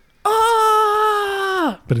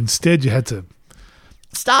 Oh. But instead, you had to.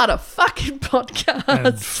 Start a fucking podcast.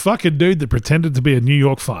 And fucking dude that pretended to be a New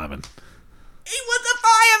York fireman. He was a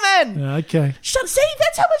fireman. Okay. See,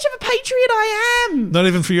 that's how much of a patriot I am. Not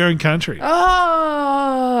even for your own country.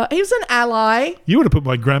 Oh, he was an ally. You would have put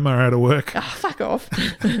my grandma out of work. Oh, fuck off.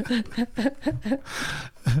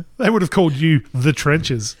 They would have called you the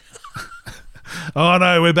trenches. Oh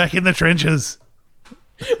no, we're back in the trenches.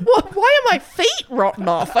 Why are my feet rotten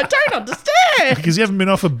off? I don't understand. Because you haven't been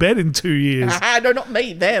off a bed in 2 years. No, not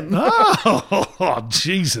me, them. Oh,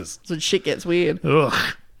 Jesus. So shit gets weird. Ugh.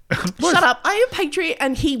 Shut up. I am a patriot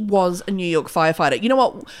and he was a New York firefighter. You know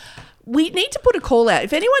what? We need to put a call out.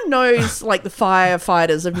 If anyone knows like the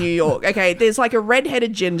firefighters of New York, okay, there's like a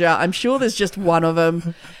red-headed ginger. I'm sure there's just one of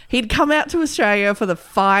them. He'd come out to Australia for the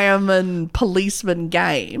fireman policeman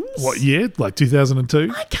games. What year? Like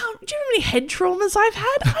 2002? I can't. Do you know how many head traumas I've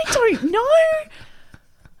had? I don't know.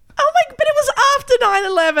 Oh my! But it was after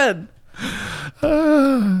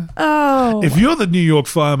 9/11. Oh, If you're the New York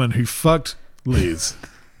fireman who fucked Liz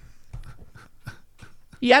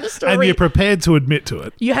you had a story. and you're prepared to admit to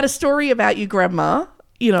it, You had a story about your grandma.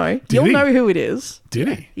 You know, you'll he? know who it is. did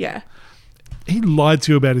he? Yeah. He lied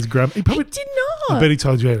to you about his grandma. He probably He did I not. bet he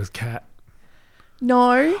told you he had his cat.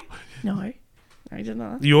 No, he did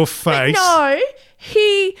not. Your face. No,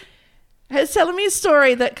 he was telling me a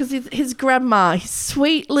story that because his grandma, his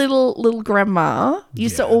sweet little grandma,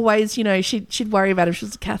 used to Yeah. always, you know, she'd worry about him. She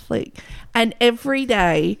was a Catholic, and every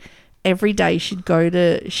day she'd go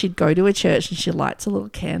to a church and she lights a little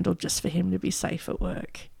candle just for him to be safe at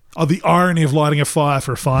work. Oh, the irony of lighting a fire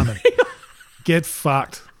for a fireman. Get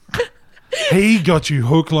fucked. He got you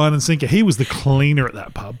hook, line, and sinker. He was the cleaner at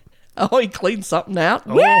that pub. Oh, he cleaned something out.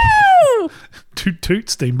 Oh. Woo! Toot toot,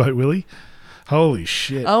 Steamboat Willie. Holy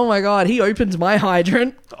shit. Oh my God, he opened my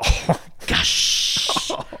hydrant. Gosh.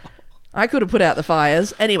 I could have put out the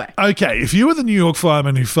fires. Anyway. Okay, if you were the New York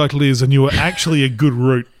fireman who fucked Liz and you were actually a good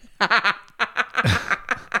root,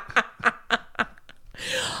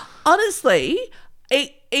 Honestly,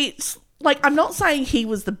 it's like, I'm not saying he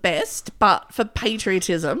was the best, but for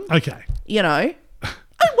patriotism, okay. you know,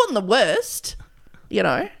 I wasn't the worst, you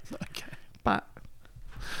know. Okay. But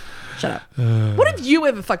shut up. What have you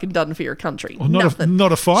ever fucking done for your country? Well, Nothing.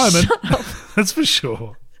 not a fireman. Shut up. That's for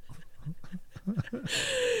sure.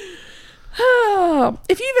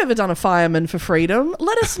 If you've ever done a fireman for freedom,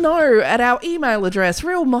 let us know at our email address,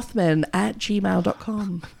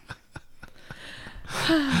 realmothman@gmail.com.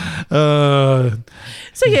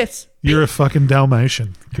 So yes. You're a fucking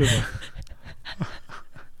Dalmatian. Good one.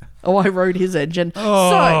 Oh, I rode his engine. So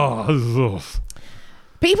Oh,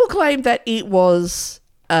 people claim that it was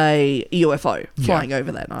a UFO flying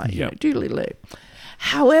over that night. Yeah. You know, doodly-loo.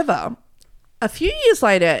 However, a few years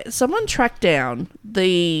later, someone tracked down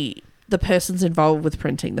the persons involved with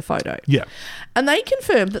printing the photo. yeah. And they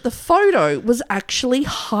confirmed that the photo was actually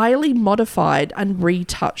highly modified and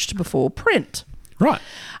retouched before print. Right.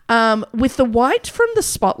 With the white from the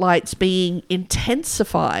spotlights being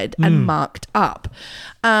intensified and marked up.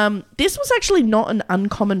 This was actually not an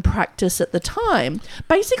uncommon practice at the time.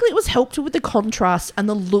 Basically, it was helped with the contrast and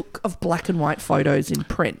the look of black and white photos in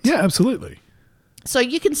print. Yeah, absolutely. So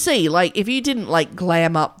you can see, like, if you didn't, like,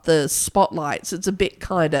 glam up the spotlights, it's a bit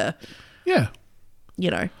kind of, Yeah.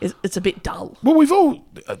 you know, it's a bit dull. Well, we've all,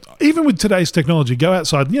 even with today's technology, go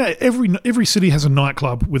outside. You know, every city has a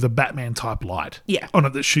nightclub with a Batman type light Yeah. on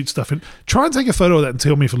it that shoots stuff in. Try and take a photo of that and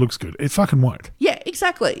tell me if it looks good. It fucking won't. Yeah,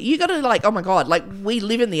 exactly. You got to, like, oh my God, like, we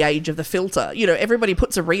live in the age of the filter. You know, everybody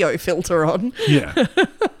puts a Rio filter on. Yeah.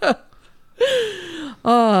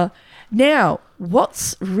 Now,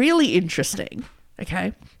 what's really interesting,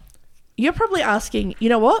 okay? You're probably asking, you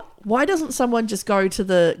know what? Why doesn't someone just go to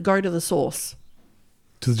the source?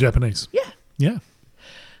 To the Japanese. Yeah. Yeah.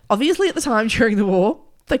 Obviously, at the time during the war,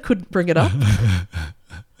 they couldn't bring it up.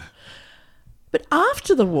 But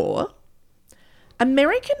after the war,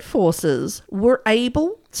 American forces were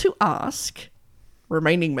able to ask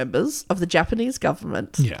remaining members of the Japanese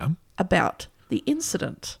government Yeah. about the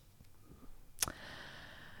incident.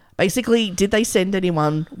 Basically, did they send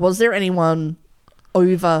anyone? Was there anyone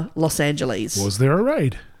over Los Angeles? Was there a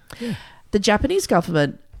raid? The Japanese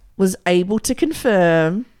government was able to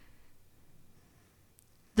confirm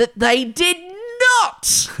that they did not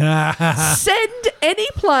send any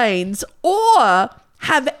planes or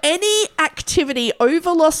have any activity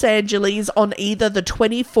over Los Angeles on either the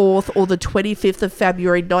 24th or the 25th of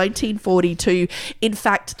February 1942. In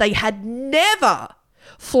fact, they had never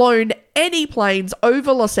flown any planes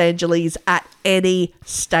over Los Angeles at any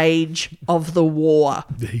stage of the war.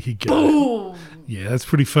 There you go. Boom. Yeah, that's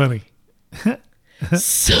pretty funny.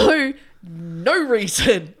 So, no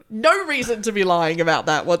reason to be lying about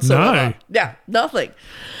that whatsoever. No. Yeah, nothing.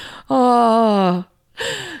 Oh.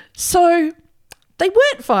 So, they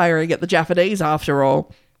weren't firing at the Japanese after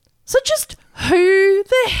all. So, just who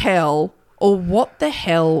the hell or what the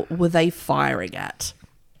hell were they firing at?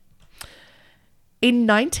 In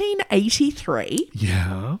 1983...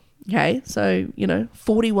 Yeah. Okay, so,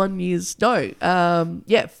 41 years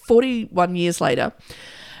later,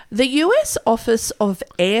 the US Office of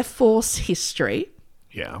Air Force History.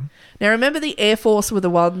 Yeah. Now, remember the Air Force were the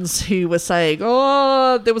ones who were saying,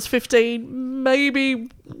 oh, there was 15, maybe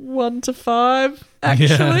 1 to 5,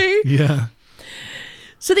 actually. Yeah.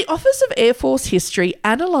 So the Office of Air Force History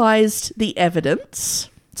analysed the evidence.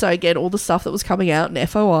 So again, all the stuff that was coming out in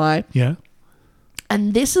FOI. Yeah.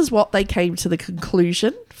 And this is what they came to the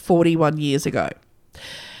conclusion 41 years ago.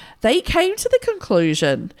 They came to the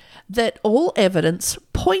conclusion that all evidence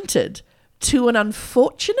pointed to an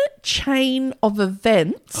unfortunate chain of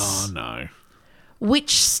events. Oh, no.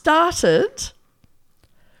 Which started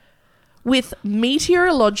with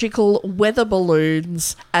meteorological weather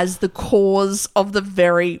balloons as the cause of the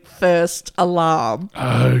very first alarm.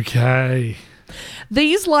 Okay.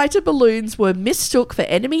 These lighter balloons were mistook for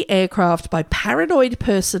enemy aircraft by paranoid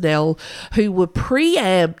personnel who were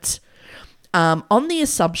preempted on the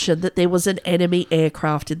assumption that there was an enemy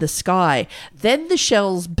aircraft in the sky. Then the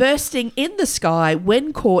shells bursting in the sky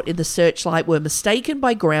when caught in the searchlight were mistaken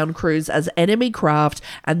by ground crews as enemy craft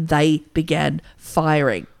and they began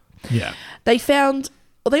firing. Yeah. They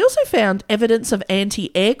also found evidence of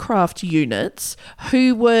anti-aircraft units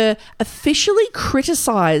who were officially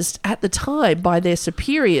criticised at the time by their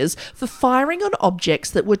superiors for firing on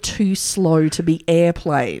objects that were too slow to be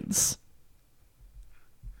airplanes.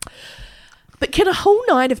 But can a whole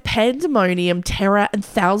night of pandemonium, terror, and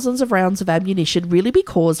thousands of rounds of ammunition really be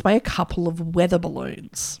caused by a couple of weather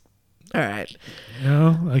balloons? All right.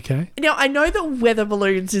 Oh, okay. Now, I know that weather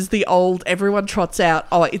balloons is the old, everyone trots out,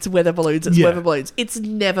 oh, it's weather balloons, it's weather balloons. It's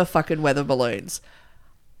never fucking weather balloons.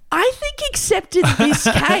 I think except in this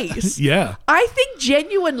case. Yeah. I think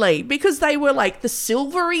genuinely, because they were like the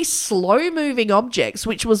silvery, slow-moving objects,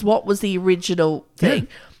 which was what was the original thing,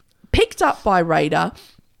 picked up by radar.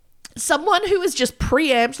 Someone who is just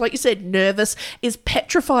preamped, like you said, nervous, is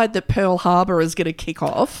petrified that Pearl Harbor is going to kick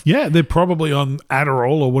off. Yeah, they're probably on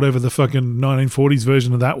Adderall or whatever the fucking 1940s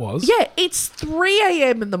version of that was. Yeah, it's 3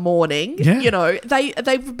 a.m. in the morning. Yeah. You know,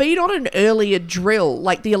 they've been on an earlier drill.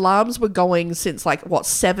 Like, the alarms were going since,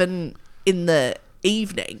 7 in the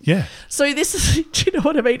evening. Yeah. So this is, do you know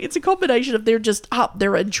what I mean? It's a combination of they're just up,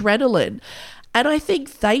 their adrenaline. And I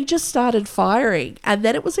think they just started firing. And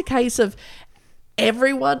then it was a case of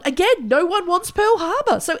everyone, again, no one wants Pearl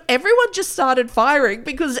Harbor. So everyone just started firing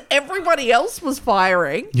because everybody else was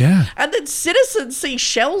firing. Yeah. And then citizens see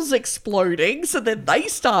shells exploding. So then they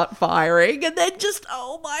start firing. And then just,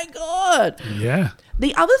 oh my God. Yeah.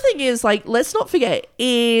 The other thing is, let's not forget,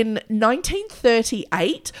 in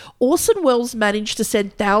 1938, Orson Welles managed to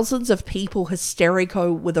send thousands of people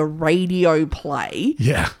hysterical with a radio play.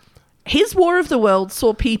 Yeah. His War of the Worlds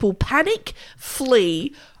saw people panic,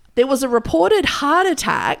 flee. There was a reported heart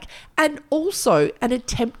attack and also an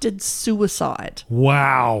attempted suicide.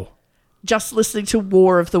 Wow. Just listening to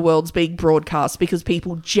War of the Worlds being broadcast because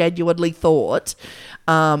people genuinely thought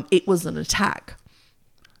it was an attack.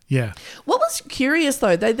 Yeah. What was curious,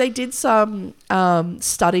 though, they did some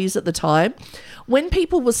studies at the time. When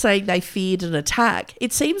people were saying they feared an attack,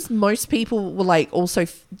 it seems most people were also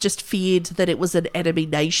just feared that it was an enemy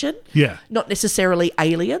nation. Yeah. Not necessarily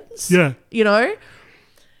aliens. Yeah. You know?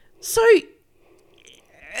 So,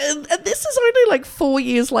 and this is only 4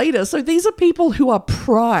 years later. So these are people who are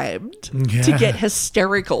primed to get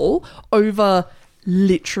hysterical over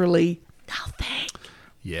literally nothing.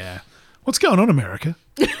 Yeah. What's going on, America?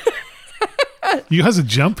 You guys are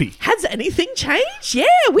jumpy. Has anything changed? Yeah,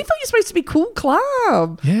 we thought you were supposed to be cool,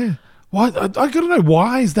 calm. Yeah. Why I got to know,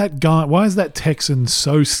 why is that Texan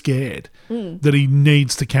so scared that he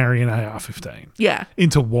needs to carry an AR-15 Yeah.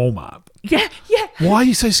 into Walmart? Yeah. Why are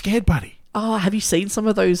you so scared, buddy? Oh, have you seen some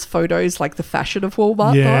of those photos, like the fashion of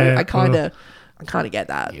Walmart? Yeah. Though? I kind of get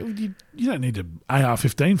that. You don't need an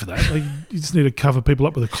AR-15 for that. Like, you just need to cover people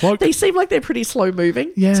up with a cloak. They seem like they're pretty slow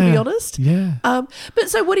moving, Yeah. to be honest. Yeah. But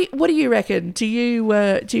so what do you reckon? Do you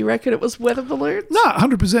reckon it was weather balloons? No,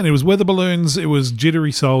 100%. It was weather balloons. It was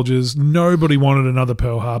jittery soldiers. Nobody wanted another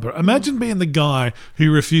Pearl Harbor. Imagine being the guy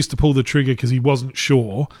who refused to pull the trigger because he wasn't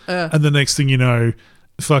sure, and the next thing you know,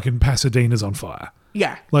 fucking Pasadena's on fire.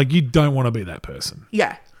 Yeah. Like, you don't want to be that person,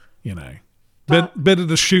 Yeah. you know. Better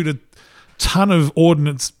to shoot a ton of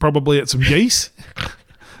ordnance probably at some geese,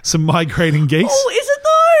 some migrating geese. Oh, is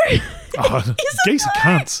it though? Oh, Is it geese are though?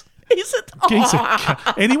 cunts. Is it? Geese are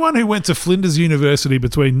anyone who went to Flinders University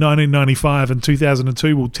between 1995 and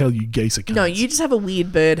 2002 will tell you geese are cunts. No, you just have a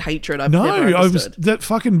weird bird hatred. I've never understood. That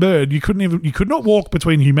fucking bird. You could not walk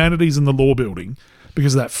between humanities and the law building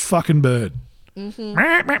because of that fucking bird. Mm-hmm.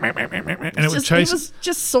 And it was It chasing. was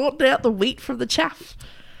just sorting out the wheat from the chaff.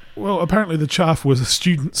 Well, apparently the chaff was the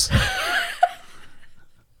students.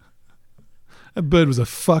 That bird was a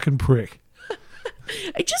fucking prick.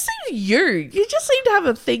 It just seems you just seem to have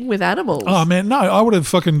a thing with animals. Oh man, no! I would have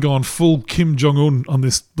fucking gone full Kim Jong Un on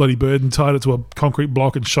this bloody bird and tied it to a concrete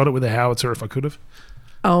block and shot it with a howitzer if I could have.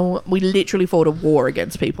 Oh, we literally fought a war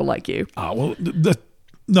against people like you. Oh well,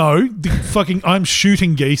 I'm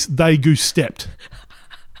shooting geese. They goose stepped.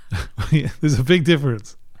 Yeah, there's a big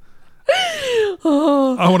difference.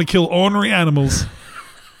 I want to kill ornery animals.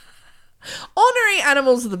 Honorary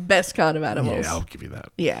animals are the best kind of animals. Yeah, I'll give you that.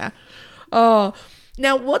 Yeah. Oh,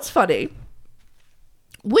 now what's funny?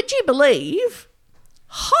 Would you believe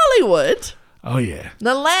Hollywood, Oh yeah.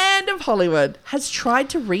 the land of Hollywood, has tried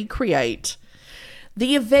to recreate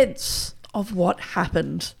the events of what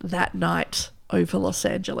happened that night over Los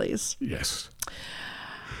Angeles? Yes.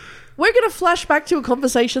 We're going to flash back to a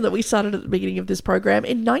conversation that we started at the beginning of this program.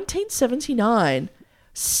 In 1979,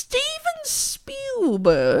 Steven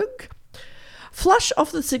Spielberg, flush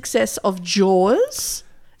off the success of Jaws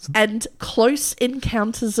and Close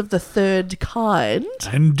Encounters of the Third Kind,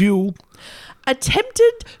 And Duel.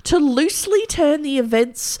 attempted to loosely turn the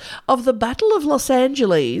events of the Battle of Los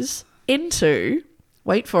Angeles into,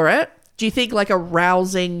 wait for it, do you think like a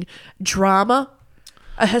rousing drama?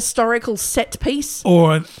 A historical set piece?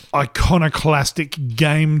 Or an iconoclastic,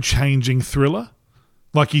 game-changing thriller,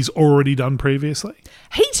 like he's already done previously.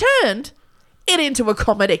 He turned it into a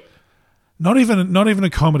comedy. Not even a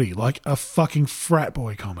comedy, like a fucking frat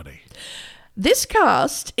boy comedy. This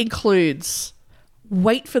cast includes,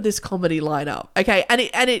 wait for this comedy lineup, okay, and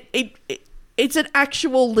it's an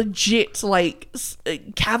actual legit like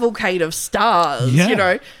cavalcade of stars. Yeah. You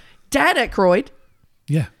know, Dan Aykroyd,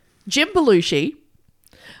 Yeah. Jim Belushi,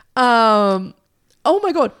 oh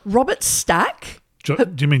my god, Robert Stack. Do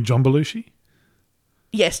you mean John Belushi?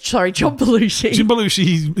 Yes, sorry, John Belushi. Jim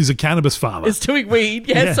Belushi is a cannabis farmer. is doing weed.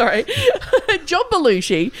 Yeah, Yeah. sorry. John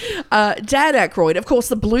Belushi, Dan Aykroyd, of course,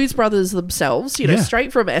 the Blues Brothers themselves, you know, Yeah.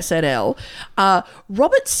 straight from SNL.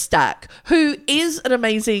 Robert Stack, who is an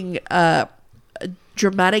amazing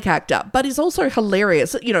dramatic actor, but is also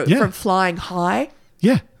hilarious, you know, Yeah. from Flying High,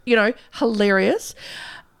 Yeah. you know, hilarious.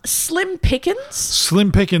 Slim Pickens.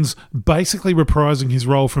 Slim Pickens basically reprising his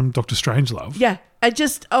role from Dr. Strangelove. Yeah. And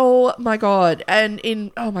just, oh my God. And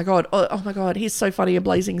oh my God, he's so funny in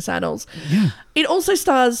Blazing Saddles. Yeah. It also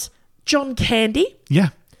stars John Candy, Yeah.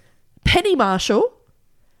 Penny Marshall,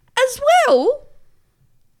 as well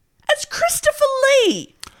as Christopher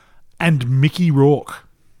Lee. And Mickey Rourke.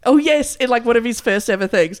 Oh, yes, in like one of his first ever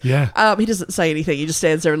things. Yeah. He doesn't say anything. He just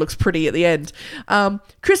stands there and looks pretty at the end.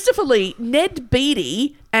 Christopher Lee, Ned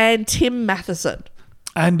Beatty, and Tim Matheson.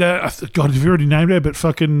 And, God, have you already named her? But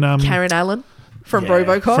fucking... Karen Allen from yeah,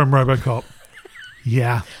 RoboCop. From RoboCop.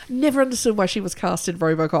 Yeah. Never understood why she was cast in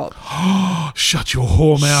RoboCop. Shut your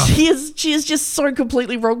whore mouth. She is just so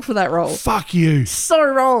completely wrong for that role. Fuck you. So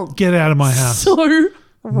wrong. Get out of my house. So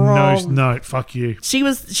wrong. No, fuck you. She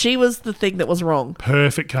was the thing that was wrong.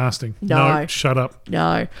 Perfect casting. No. Shut up.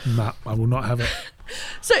 No. Nah, I will not have it.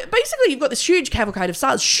 So basically, you've got this huge cavalcade of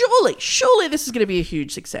stars. Surely this is going to be a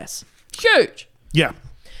huge success. Huge. Yeah.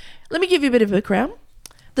 Let me give you a bit of a background.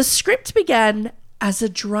 The script began as a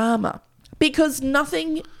drama because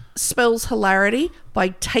nothing spells hilarity by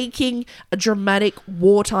taking a dramatic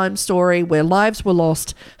wartime story where lives were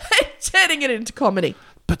lost and turning it into comedy.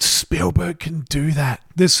 But Spielberg can do that.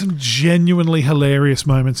 There's some genuinely hilarious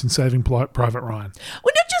moments in Saving Private Ryan.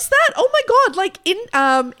 Well, not just that. Oh my God. Like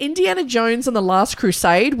in Indiana Jones and the Last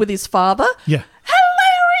Crusade with his father. Yeah.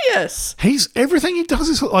 hilarious. He's everything he does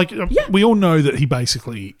is like we all know that he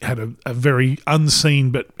basically had a very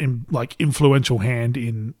unseen but influential hand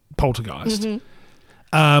in Poltergeist.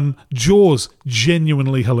 Jaws,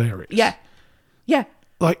 genuinely hilarious. Yeah.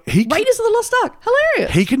 Like he Raiders of the Lost Ark,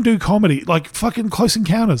 hilarious. he can do comedy, like fucking Close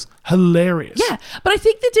Encounters, hilarious. Yeah, but I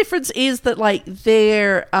think the difference is that like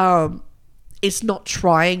they're it's not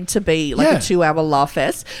trying to be like a 2-hour laugh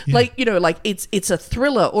fest. Yeah. Like, you know, like it's a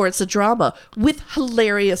thriller or it's a drama with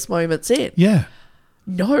hilarious moments in. Yeah.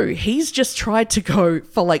 No, he's just tried to go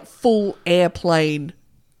for like full airplane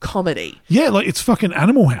comedy. Yeah, like it's fucking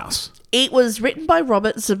Animal House. It was written by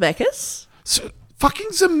Robert Zemeckis. So, fucking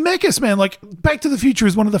Zemeckis, man. Like, Back to the Future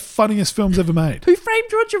is one of the funniest films ever made. Who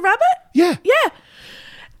Framed Roger Rabbit? Yeah. Yeah.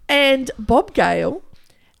 And Bob Gale.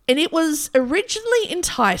 And it was originally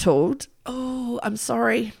entitled, I'm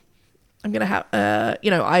sorry. I'm going to have,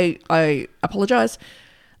 I apologize.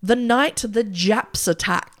 The Night the Japs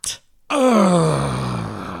Attacked.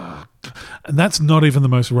 And that's not even the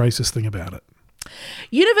most racist thing about it.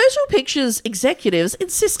 Universal Pictures executives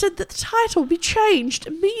insisted that the title be changed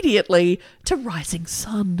immediately to Rising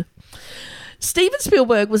Sun. Steven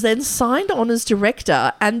Spielberg was then signed on as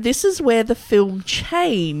director, and this is where the film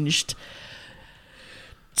changed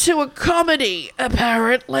to a comedy,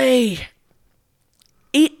 apparently.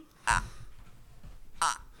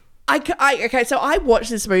 Okay, so I watched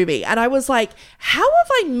this movie, and I was like, how have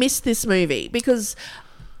I missed this movie? Because...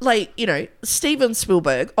 like, you know, Steven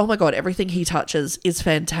Spielberg, oh my God, everything he touches is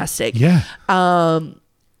fantastic. Yeah.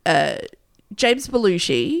 James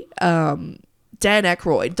Belushi, Dan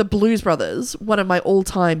Aykroyd, The Blues Brothers, one of my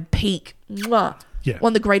all-time peak, one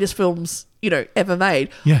of the greatest films, you know, ever made.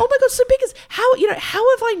 Yeah. Oh my God, so because how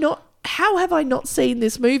have I not seen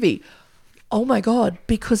this movie? Oh my God,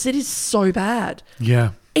 because it is so bad.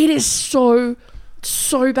 Yeah. It is so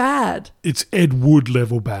bad. It's Ed Wood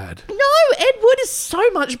level bad. No, Ed Wood is so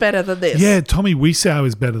much better than this. Yeah, Tommy Wiseau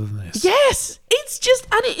is better than this. Yes, it's just,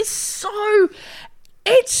 and it's so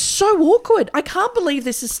awkward. I can't believe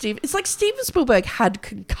this is Steve. It's like Steven Spielberg had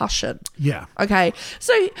concussion. Yeah. Okay,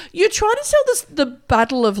 so you're trying to sell this the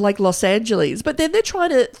Battle of like Los Angeles, but then they're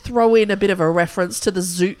trying to throw in a bit of a reference to the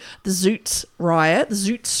Zoot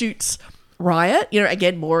Suits riot. You know,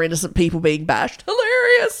 again, more innocent people being bashed.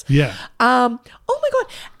 Hilarious. Yeah. Oh my God,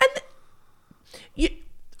 and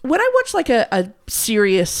when I watch like a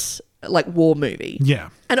serious like war movie, Yeah.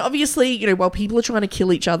 and obviously, you know, while people are trying to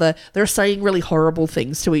kill each other, they're saying really horrible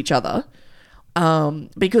things to each other.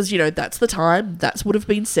 Because, you know, that's the time. That's what have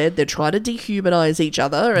been said. They're trying to dehumanize each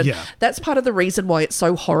other. And that's part of the reason why it's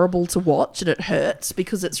so horrible to watch and it hurts,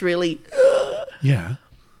 because it's really... Yeah.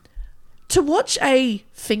 To watch a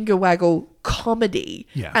finger waggle comedy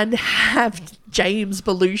and have James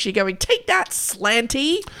Belushi going, take that,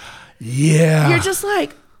 Slanty. Yeah. You're just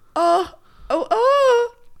like, oh.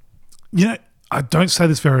 You know, I don't say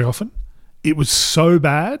this very often. It was so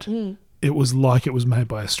bad, it was like it was made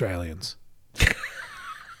by Australians.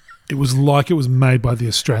 It was like it was made by the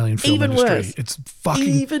Australian film Even industry. worse. It's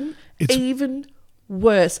fucking... Even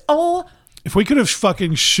worse. Oh, if we could have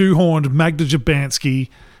fucking shoehorned Magda Jabansky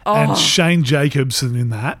and Shane Jacobson in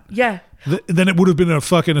that, then it would have been a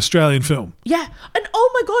fucking Australian film. yeah. And oh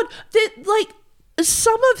my God, like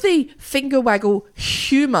some of the finger waggle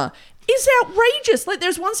humor is outrageous. Like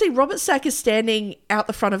there's one scene, Robert Stack is standing out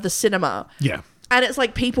the front of the cinema. Yeah. And it's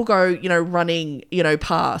like people go, you know, running, you know,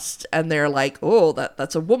 past, and they're like, oh,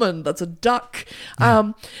 that's a woman, that's a duck.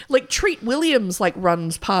 Yeah. Like Treat Williams like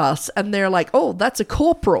runs past, and they're like, oh, that's a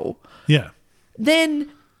corporal. Yeah.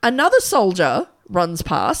 Then another soldier runs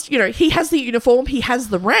past. You know, he has the uniform, he has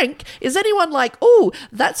the rank. Is anyone like, oh,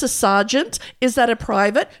 that's a sergeant? Is that a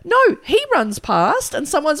private? No, he runs past, and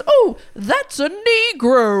someone's, oh, that's a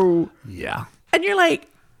Negro. Yeah. And you're like,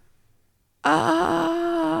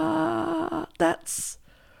 that's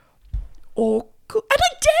awkward. And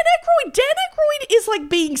like Dan Aykroyd is like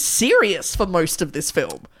being serious for most of this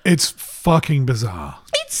film. It's fucking bizarre.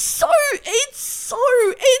 It's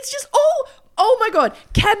just, oh my God.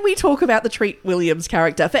 Can we talk about the Treat Williams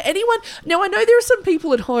character? For anyone, now I know there are some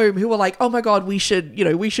people at home who are like, oh my God, we should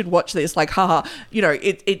watch this. Like, haha, you know,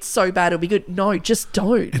 it's so bad, it'll be good. No, just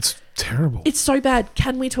don't. It's terrible. It's so bad.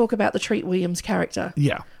 Can we talk about the Treat Williams character?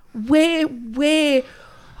 Yeah. Where,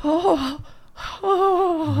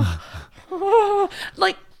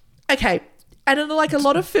 like, okay. And in like a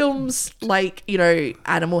lot of films, like, you know,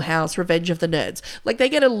 Animal House, Revenge of the Nerds, like they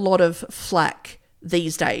get a lot of flack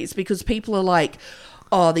these days because people are like,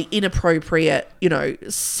 oh, the inappropriate, you know,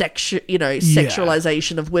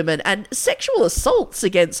 sexualization of women and sexual assaults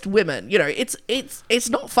against women. You know, it's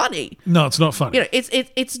not funny. No, it's not funny. You know,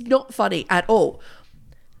 it's not funny at all.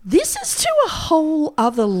 This is to a whole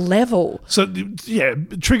other level. So, yeah,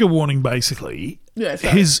 trigger warning, basically. Yeah,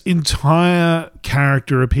 sorry. His entire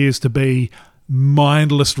character appears to be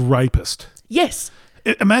mindless rapist. Yes.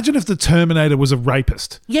 Imagine if the Terminator was a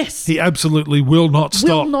rapist. Yes. He absolutely will not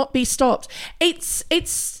stop. Will not be stopped. It's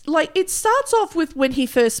like it starts off with when he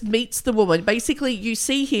first meets the woman. Basically, you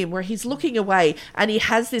see him where he's looking away and he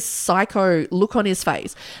has this psycho look on his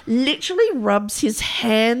face. Literally rubs his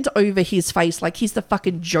hand over his face like he's the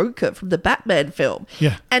fucking Joker from the Batman film.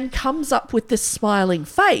 Yeah. And comes up with this smiling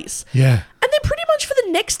face. Yeah. And then pretty much for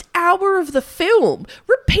the next hour of the film,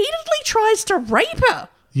 repeatedly tries to rape her.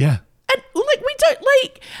 Yeah. And, like, we don't,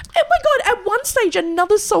 like, oh my God, at one stage,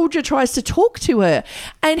 another soldier tries to talk to her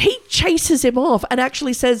and he chases him off and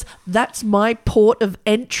actually says, that's my port of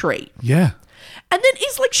entry. Yeah. And then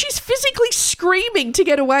it's like she's physically screaming to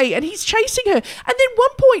get away and he's chasing her. And then one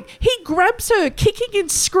point, he grabs her, kicking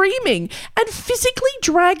and screaming, and physically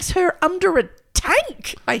drags her under a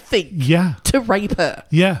tank, I think, Yeah. to rape her.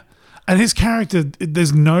 Yeah. And his character,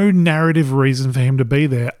 there's no narrative reason for him to be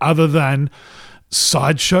there other than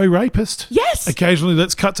sideshow rapist. Yes. Occasionally,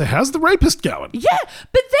 let's cut to how's the rapist going? Yeah,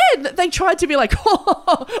 but then they tried to be like,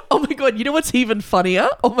 oh my God, you know what's even funnier?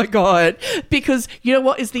 Oh my God, because you know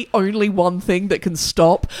what is the only one thing that can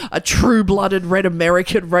stop a true-blooded red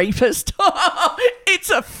American rapist? It's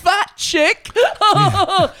a fat chick.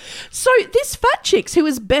 So this fat chick, who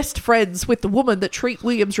is best friends with the woman that Treat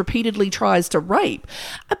Williams repeatedly tries to rape,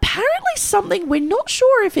 apparently something, we're not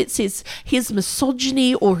sure if it's his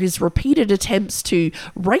misogyny or his repeated attempts to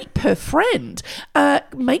rape her friend,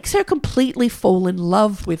 makes her completely fall in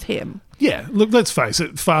love with him. Yeah, look, let's face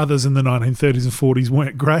it, fathers in the 1930s and 40s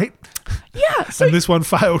weren't great. Yeah, so And this one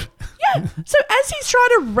failed. yeah, so as he's trying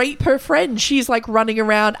to rape her friend, she's like running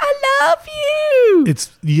around, I love you.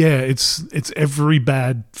 It's every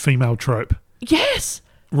bad female trope Yes,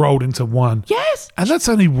 rolled into one. yes. And that's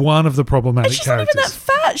only one of the problematic And she's not even characters.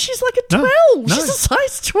 that fat. She's like a No, 12. no. She's a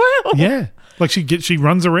size 12. Yeah. Like she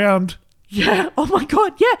runs around. Yeah. Oh my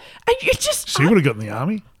God. Yeah. And you just, She would have got in the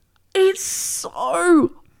army. it's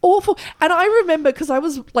so awful. And I remember because I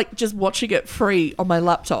was like just watching it free on my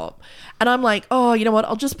laptop and I'm like, oh, you know what?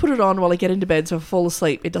 I'll just put it on while I get into bed so if I fall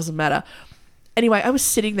asleep, it doesn't matter. Anyway, I was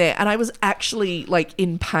sitting there and I was actually like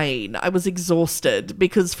in pain. I was exhausted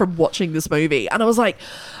because from watching this movie and I was like,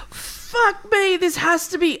 fuck me, this has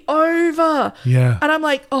to be over. Yeah. And I'm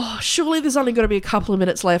like, oh, surely there's only got to be a couple of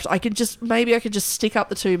minutes left. Maybe I could just stick up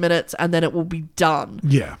the 2 minutes and then it will be done.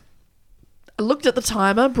 Yeah. I looked at the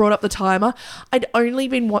timer, brought up the timer. I'd only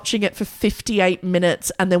been watching it for 58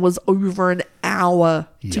 minutes and there was over an hour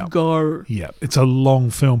to Yep. go. Yeah, it's a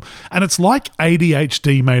long film. And it's like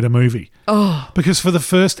ADHD made a movie. Oh. Because for the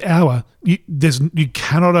first hour, you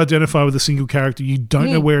cannot identify with a single character. You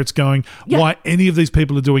don't know where it's going, Yeah. why any of these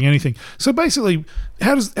people are doing anything. So basically,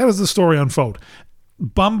 how does the story unfold?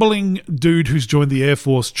 Bumbling dude who's joined the Air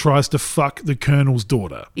Force tries to fuck the colonel's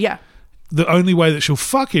daughter. Yeah. The only way that she'll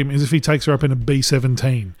fuck him is if he takes her up in a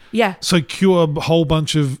B-17. Yeah. So cure a whole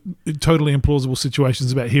bunch of totally implausible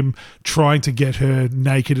situations about him trying to get her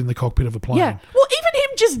naked in the cockpit of a plane. Yeah. Well, even him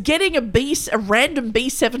just getting a random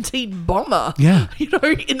B-17 bomber, Yeah. you know,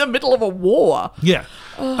 in the middle of a war. Yeah.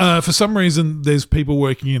 For some reason, there's people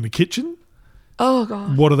working in the kitchen. Oh,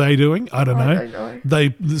 God. What are they doing? I don't know. don't know.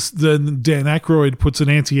 Then Dan Aykroyd puts an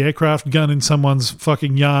anti-aircraft gun in someone's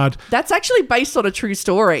fucking yard. That's actually based on a true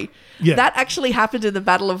story. Yeah. That actually happened in the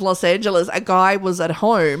Battle of Los Angeles. A guy was at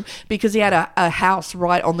home because he had a house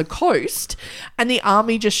right on the coast and the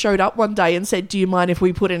army just showed up one day and said, do you mind if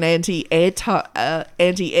we put an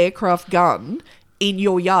anti-aircraft gun in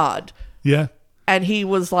your yard? Yeah. And he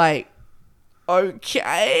was like,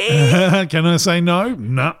 okay. Can I say no?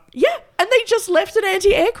 No. Yeah. And they just left an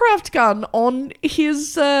anti-aircraft gun on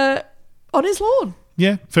his lawn.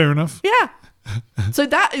 Yeah, fair enough. Yeah. So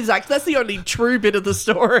that's the only true bit of the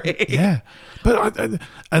story. Yeah. But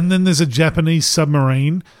and then there's a Japanese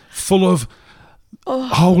submarine full of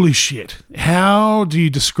holy shit. How do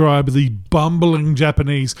you describe the bumbling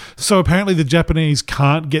Japanese? So apparently the Japanese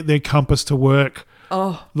can't get their compass to work.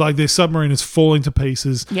 Oh. Like their submarine is falling to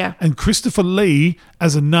pieces. Yeah. And Christopher Lee,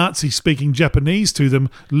 as a Nazi speaking Japanese to them,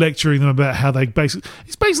 lecturing them about how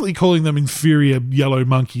he's basically calling them inferior yellow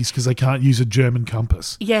monkeys because they can't use a German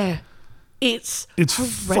compass. Yeah. It's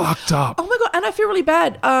horrendous. Fucked up. Oh my God, and I feel really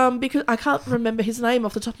bad because I can't remember his name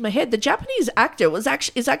off the top of my head. The Japanese actor is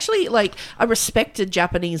actually like a respected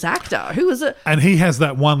Japanese actor who was And he has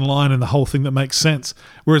that one line in the whole thing that makes sense,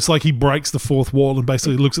 where it's like he breaks the fourth wall and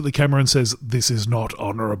basically looks at the camera and says, "This is not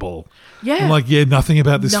honourable." Yeah. I'm like, yeah, nothing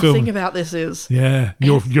about this film. Nothing about this is. Yeah,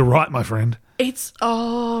 you're right, my friend. It's,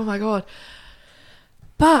 oh my God.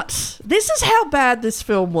 But this is how bad this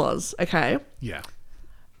film was, okay? Yeah.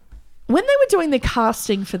 When they were doing the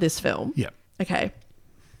casting for this film, Yeah. okay,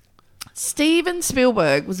 Steven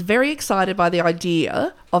Spielberg was very excited by the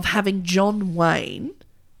idea of having John Wayne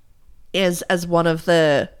as one of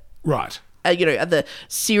the, Right. the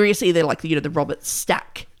serious, either like, the Robert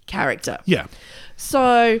Stack character. Yeah.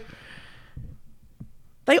 So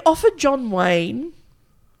they offered John Wayne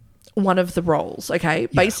one of the roles, okay?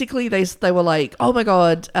 Basically, they were like, oh my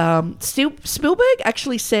God, Spielberg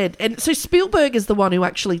actually said, and so Spielberg is the one who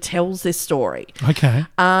actually tells this story. Okay.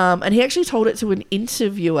 And he actually told it to an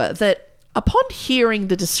interviewer that upon hearing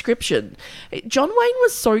the description, John Wayne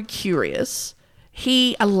was so curious,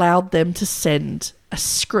 he allowed them to send a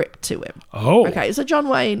script to him. Oh. Okay, so John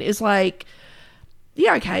Wayne is like,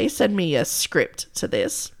 yeah, okay, send me a script to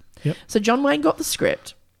this. Yep. So John Wayne got the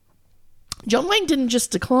script. John Wayne didn't just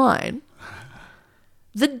decline.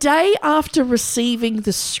 The day after receiving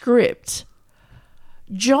the script,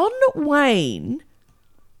 John Wayne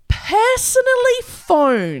personally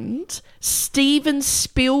phoned Steven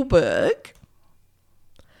Spielberg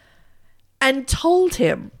and told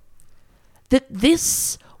him that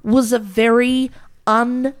this was a very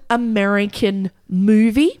un-American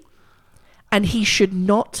movie and he should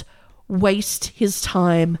not waste his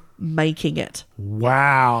time making it.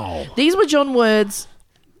 Wow. These were John Wayne's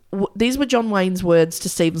words to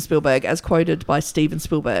Steven Spielberg, as quoted by Steven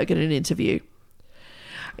Spielberg in an interview.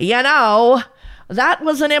 You know, that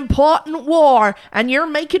was an important war, and you're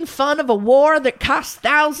making fun of a war that cost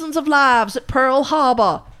thousands of lives at Pearl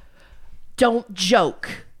Harbor. Don't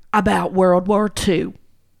joke about World War II.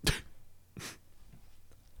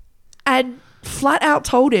 And flat out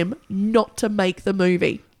told him not to make the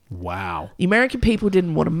movie. Wow. The American people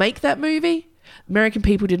didn't want to make that movie. American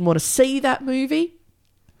people didn't want to see that movie.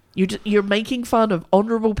 You're making fun of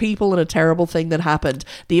honorable people and a terrible thing that happened.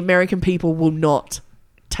 The American people will not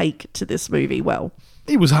take to this movie well.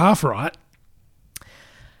 He was half right.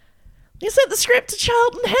 He sent the script to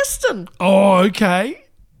Charlton Heston. Oh, okay.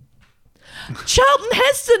 Charlton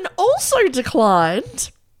Heston also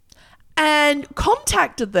declined and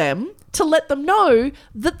contacted them to let them know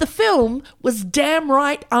that the film was damn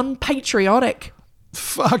right unpatriotic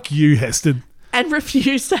Fuck you, Heston. and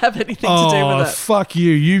refused to have anything to do with it. Fuck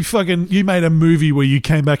you. You made a movie where you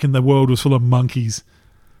came back and the world was full of monkeys.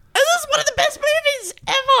 And this is one of the best movies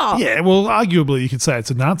ever. Yeah, well, arguably you could say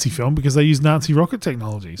it's a Nazi film because they use Nazi rocket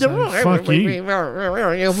technology. So fuck you.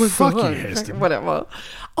 Fuck you, Heston. Whatever.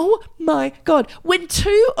 Oh my God. When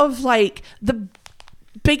two of like the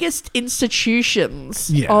biggest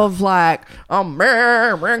institutions of like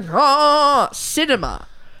America cinema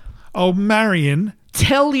Oh, Marion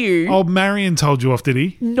tell you told you off, did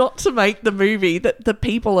he? not to make the movie, that the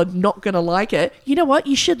people are not going to like it, you know what?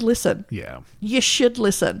 You should listen. Yeah. You should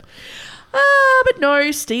listen. But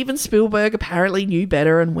no, Steven Spielberg apparently knew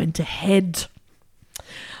better and went ahead.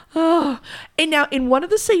 And now, in one of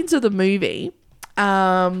the scenes of the movie,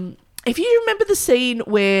 if you remember the scene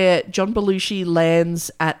where John Belushi lands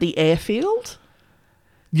at the airfield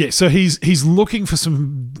Yeah, so he's looking for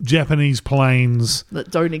some Japanese planes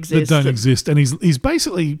that don't exist. and he's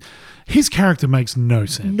basically, his character makes no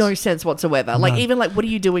sense. No sense whatsoever. Like, even like, what are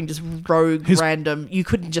you doing? Just rogue, random. You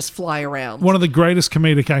couldn't just fly around. One of the greatest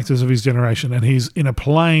comedic actors of his generation, and he's in a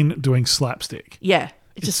plane doing slapstick. Yeah,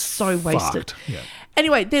 it's just so wasted. Fucked. Yeah.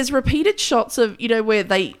 Anyway, there's repeated shots of, where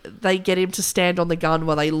they get him to stand on the gun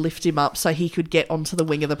while they lift him up so he could get onto the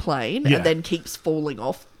wing of the plane and then keeps falling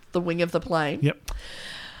off the wing of the plane. Yep.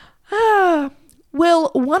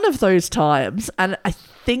 Well, one of those times, and I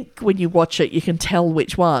think when you watch it, you can tell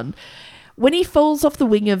which one, when he falls off the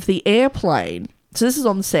wing of the airplane, so this is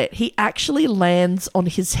on set, he actually lands on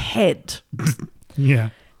his head.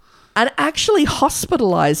 Yeah. And actually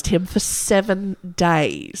hospitalized him for 7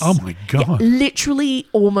 days. Oh my God. Yeah, literally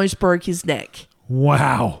almost broke his neck.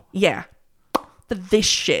 Wow. Yeah. For this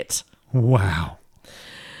shit. Wow.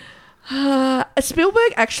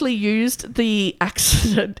 Spielberg actually used the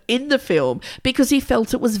accident in the film because he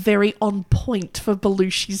felt it was very on point for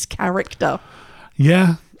Belushi's character.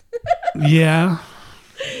 Yeah. Yeah.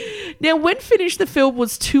 Now, when finished, the film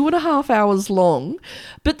was 2.5 hours long,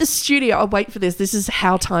 but the studio, oh, wait for this, this is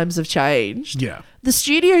how times have changed. Yeah. The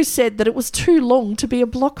studio said that it was too long to be a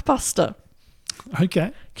blockbuster.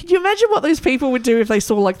 Okay. Can you imagine what those people would do if they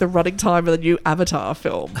saw like the running time of the new Avatar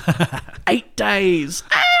film? 8 days.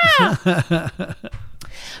 Ah!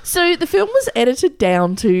 So the film was edited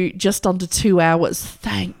down to just under 2 hours.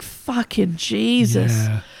 Thank fucking Jesus.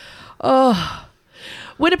 Yeah. Oh.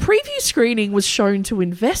 When a preview screening was shown to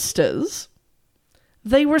investors,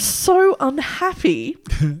 they were so unhappy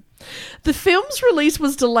The film's release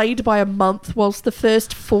was delayed by a month whilst the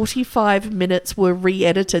first 45 minutes were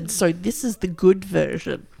re-edited, so this is the good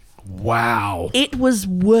version. Wow. It was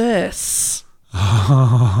worse. The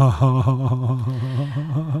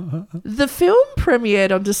film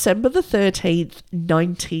premiered on December the 13th,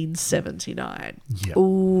 1979. Yep.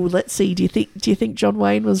 Ooh, let's see. Do you think John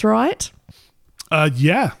Wayne was right?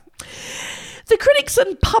 Yeah. The critics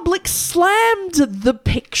and public slammed the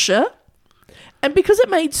picture, and because it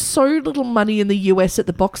made so little money in the US at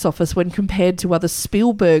the box office when compared to other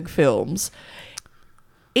Spielberg films,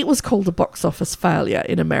 it was called a box office failure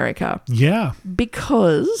in America. Yeah.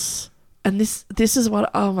 Because, and this is what,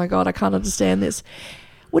 oh my God, I can't understand this.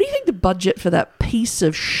 What do you think the budget for that piece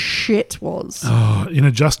of shit was? In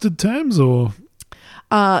adjusted terms or?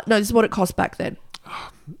 No, this is what it cost back then.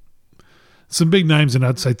 Some big names, and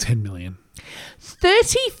I'd say 10 million.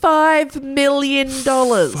 $35 million.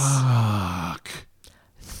 Fuck.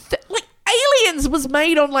 Like, Aliens was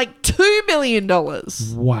made on like $2 million.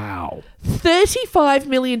 Wow. $35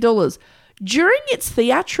 million. During its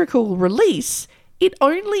theatrical release, it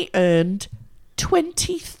only earned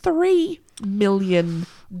 $23 million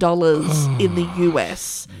in the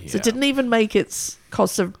US. So it didn't even make its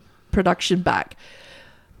cost of production back.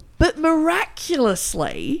 But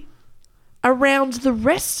miraculously, around the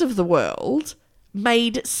rest of the world,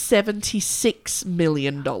 made $76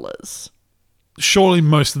 million. Surely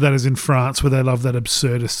most of that is in France, where they love that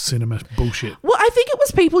absurdist cinema bullshit. Well, I think it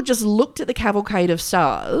was people just looked at the cavalcade of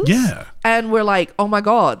stars, Yeah. and were like, "Oh my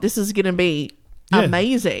God, this is going to be Yeah.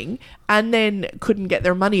 amazing," and then couldn't get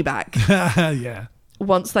their money back Yeah.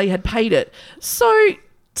 once they had paid it. So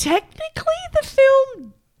technically, the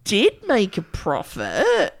film did make a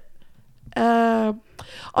profit.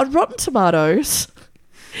 On Rotten Tomatoes,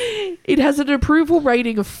 it has an approval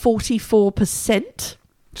rating of 44%.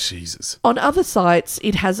 Jesus. On other sites,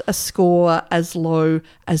 it has a score as low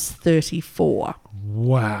as 34.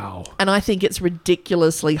 Wow. And I think it's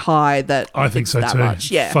ridiculously high that I think it's so that too. much.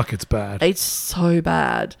 Yeah. Fuck, it's bad. It's so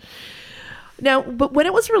bad. Now, but when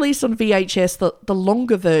it was released on VHS, the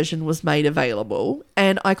longer version was made available,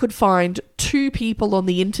 and I could find 2 people on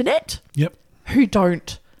the internet Yep. who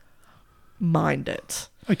don't mind it.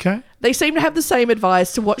 Okay. They seem to have the same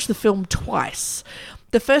advice to watch the film twice.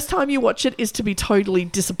 The first time you watch it is to be totally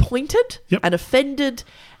disappointed Yep. and offended.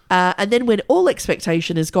 And then when all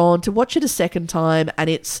expectation is gone, to watch it a second time and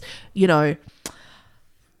it's,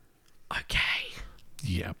 okay.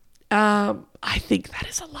 Yeah. I think that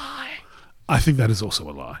is a lie. I think that is also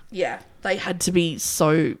a lie. Yeah. They had to be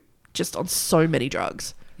just on so many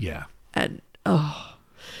drugs. Yeah. And, but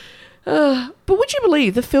would you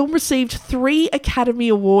believe the film received 3 Academy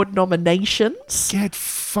Award nominations? Get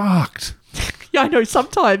fucked. Yeah, I know.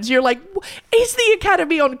 Sometimes you're like, is the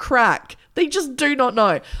Academy on crack? They just do not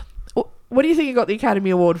know. What do you think it got the Academy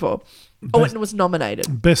Award for? It was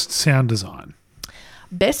nominated. Best sound design.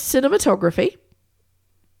 Best cinematography.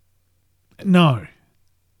 No.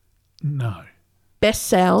 Best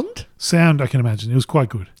sound. Sound, I can imagine. It was quite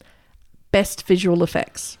good. Best visual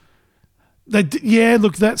effects.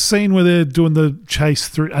 Look, that scene where they're doing the chase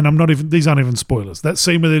through, and these aren't even spoilers. That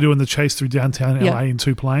scene where they're doing the chase through downtown LA in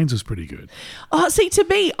 2 planes was pretty good. Oh, see, to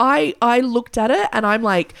me, I looked at it and I'm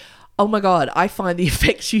like, oh my God, I find the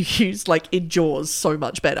effects you used like in Jaws so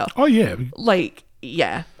much better. Oh, yeah. Like,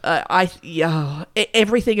 yeah,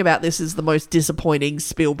 everything about this is the most disappointing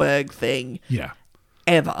Spielberg thing Yeah.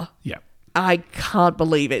 ever. Yeah. I can't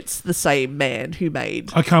believe it's the same man who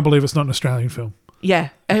made. I can't believe it's not an Australian film. Yeah.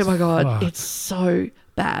 Oh my God. Fuck. It's so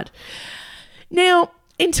bad. Now,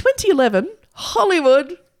 in 2011,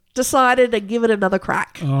 Hollywood decided to give it another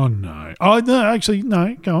crack. Oh, no. Oh, no, actually,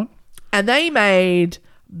 no. Go on. And they made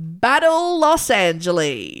Battle Los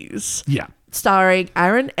Angeles, Yeah. starring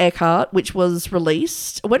Aaron Eckhart, which was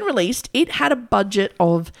released. When released, it had a budget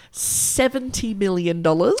of $70 million.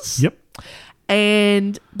 Yep.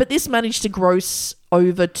 But this managed to gross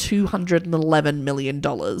over $211 million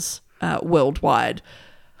worldwide.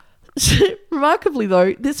 Remarkably,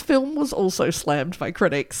 though, this film was also slammed by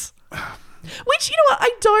critics. Which, you know what,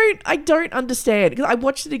 I don't understand. Because I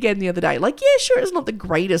watched it again the other day. Like, yeah, sure, it's not the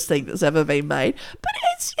greatest thing that's ever been made, but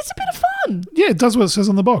it's a bit of fun. Yeah, it does what it says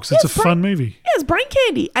on the box. It's a fun movie. Yeah, it's brain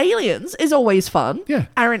candy. Aliens is always fun. Yeah.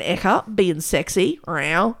 Aaron Eckhart being sexy.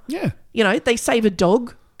 Meow. Yeah. They save a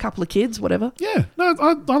dog, couple of kids, whatever. Yeah. No,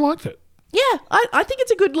 I liked it. Yeah, I think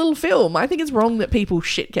it's a good little film. I think it's wrong that people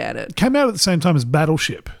shit can it. Came out at the same time as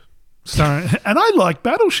Battleship. Starring, and I like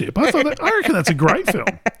Battleship. I reckon that's a great film.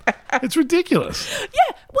 It's ridiculous.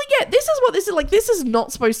 Yeah, well, yeah, this is what this is like. This is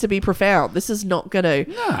not supposed to be profound. This is not going to.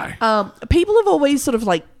 No. People have always sort of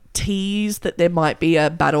like teased that there might be a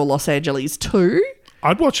Battle Los Angeles 2.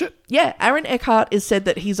 I'd watch it. Yeah, Aaron Eckhart has said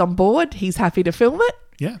that he's on board. He's happy to film it.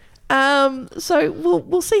 Yeah. So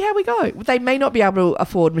we'll see how we go. They may not be able to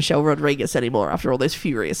afford Michelle Rodriguez anymore after all those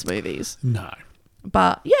Furious movies. No.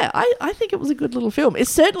 But yeah, I think it was a good little film.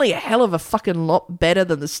 It's certainly a hell of a fucking lot better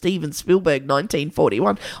than the Steven Spielberg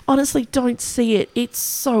 1941. Honestly, don't see it. It's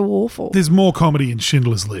so awful. There's more comedy in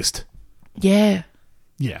Schindler's List. Yeah.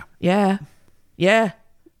 Yeah. Yeah. Yeah.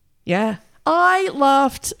 Yeah. I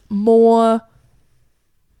laughed more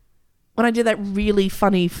when I did that really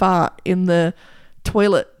funny fart in the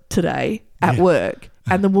toilet today at work,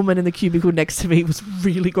 and the woman in the cubicle next to me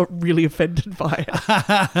got really offended by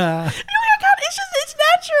it. It's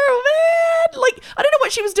natural, man. Like, I don't know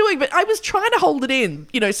what she was doing, but I was trying to hold it in,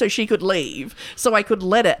 so she could leave, so I could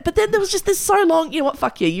let it. But then there was just this so long. You know what?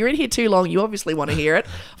 Fuck you. You're in here too long. You obviously want to hear it.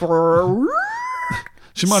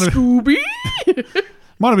 She might have Scooby.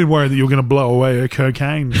 might have been worried that you were going to blow away her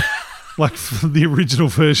cocaine, like the original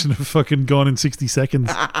version of fucking Gone in 60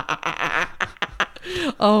 Seconds.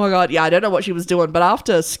 Oh my god, yeah, I don't know what she was doing, but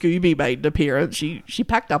after Scooby made an appearance, she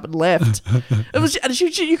packed up and left. It was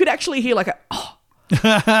you could actually hear like a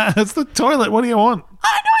It's the toilet. What do you want?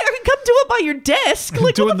 I know, I can come do it by your desk.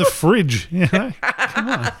 Like, Do it in the fridge. You know? Come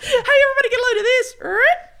on. Hey, everybody, get a load of this.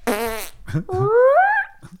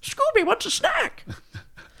 Scooby wants a snack.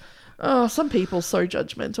 Oh, some people so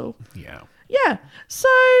judgmental. Yeah. Yeah. So,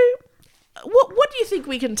 what do you think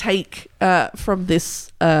we can take from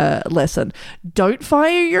this lesson? Don't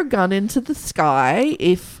fire your gun into the sky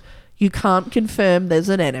if you can't confirm there's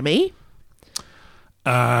an enemy.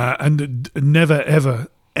 And never, ever,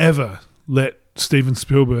 ever let Steven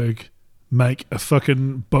Spielberg make a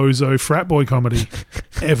fucking bozo frat boy comedy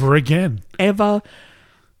ever again. Ever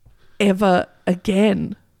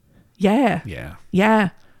again. Yeah. Yeah. Yeah.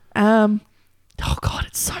 Oh God,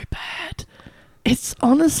 it's so bad. It's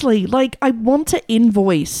honestly like I want to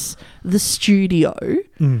invoice the studio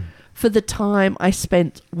for the time I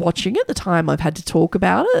spent watching it, the time I've had to talk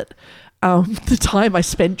about it, the time I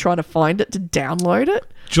spent trying to find it to download it.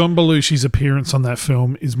 John Belushi's appearance on that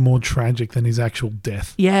film is more tragic than his actual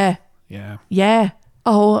death. Yeah. Yeah. Yeah.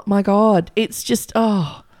 Oh my God. It's just,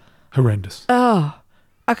 Horrendous.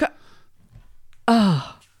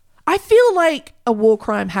 I feel like a war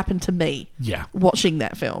crime happened to me. Yeah. Watching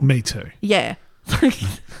that film. Me too. Yeah.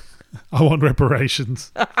 I want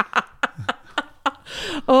reparations.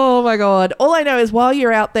 Oh my God. All I know is while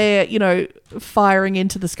you're out there, firing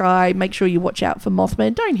into the sky, make sure you watch out for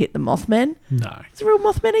Mothman. Don't hit the Mothman. No. It's a real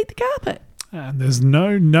Mothman eat the carpet. And there's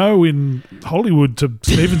no in Hollywood to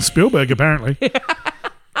Steven Spielberg, apparently.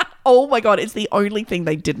 Oh my God. It's the only thing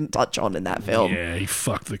they didn't touch on in that film. Yeah, he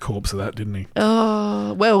fucked the corpse of that, didn't he?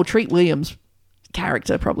 Oh, well, Treat Williams'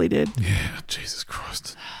 character probably did. Yeah, Jesus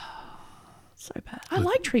Christ. So bad. I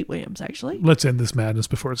like Treat Williams, actually. Let's end this madness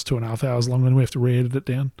before it's 2.5 hours long and we have to re-edit it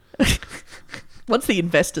down. Once the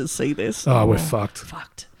investors see this. Oh, we're fucked.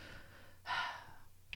 Fucked.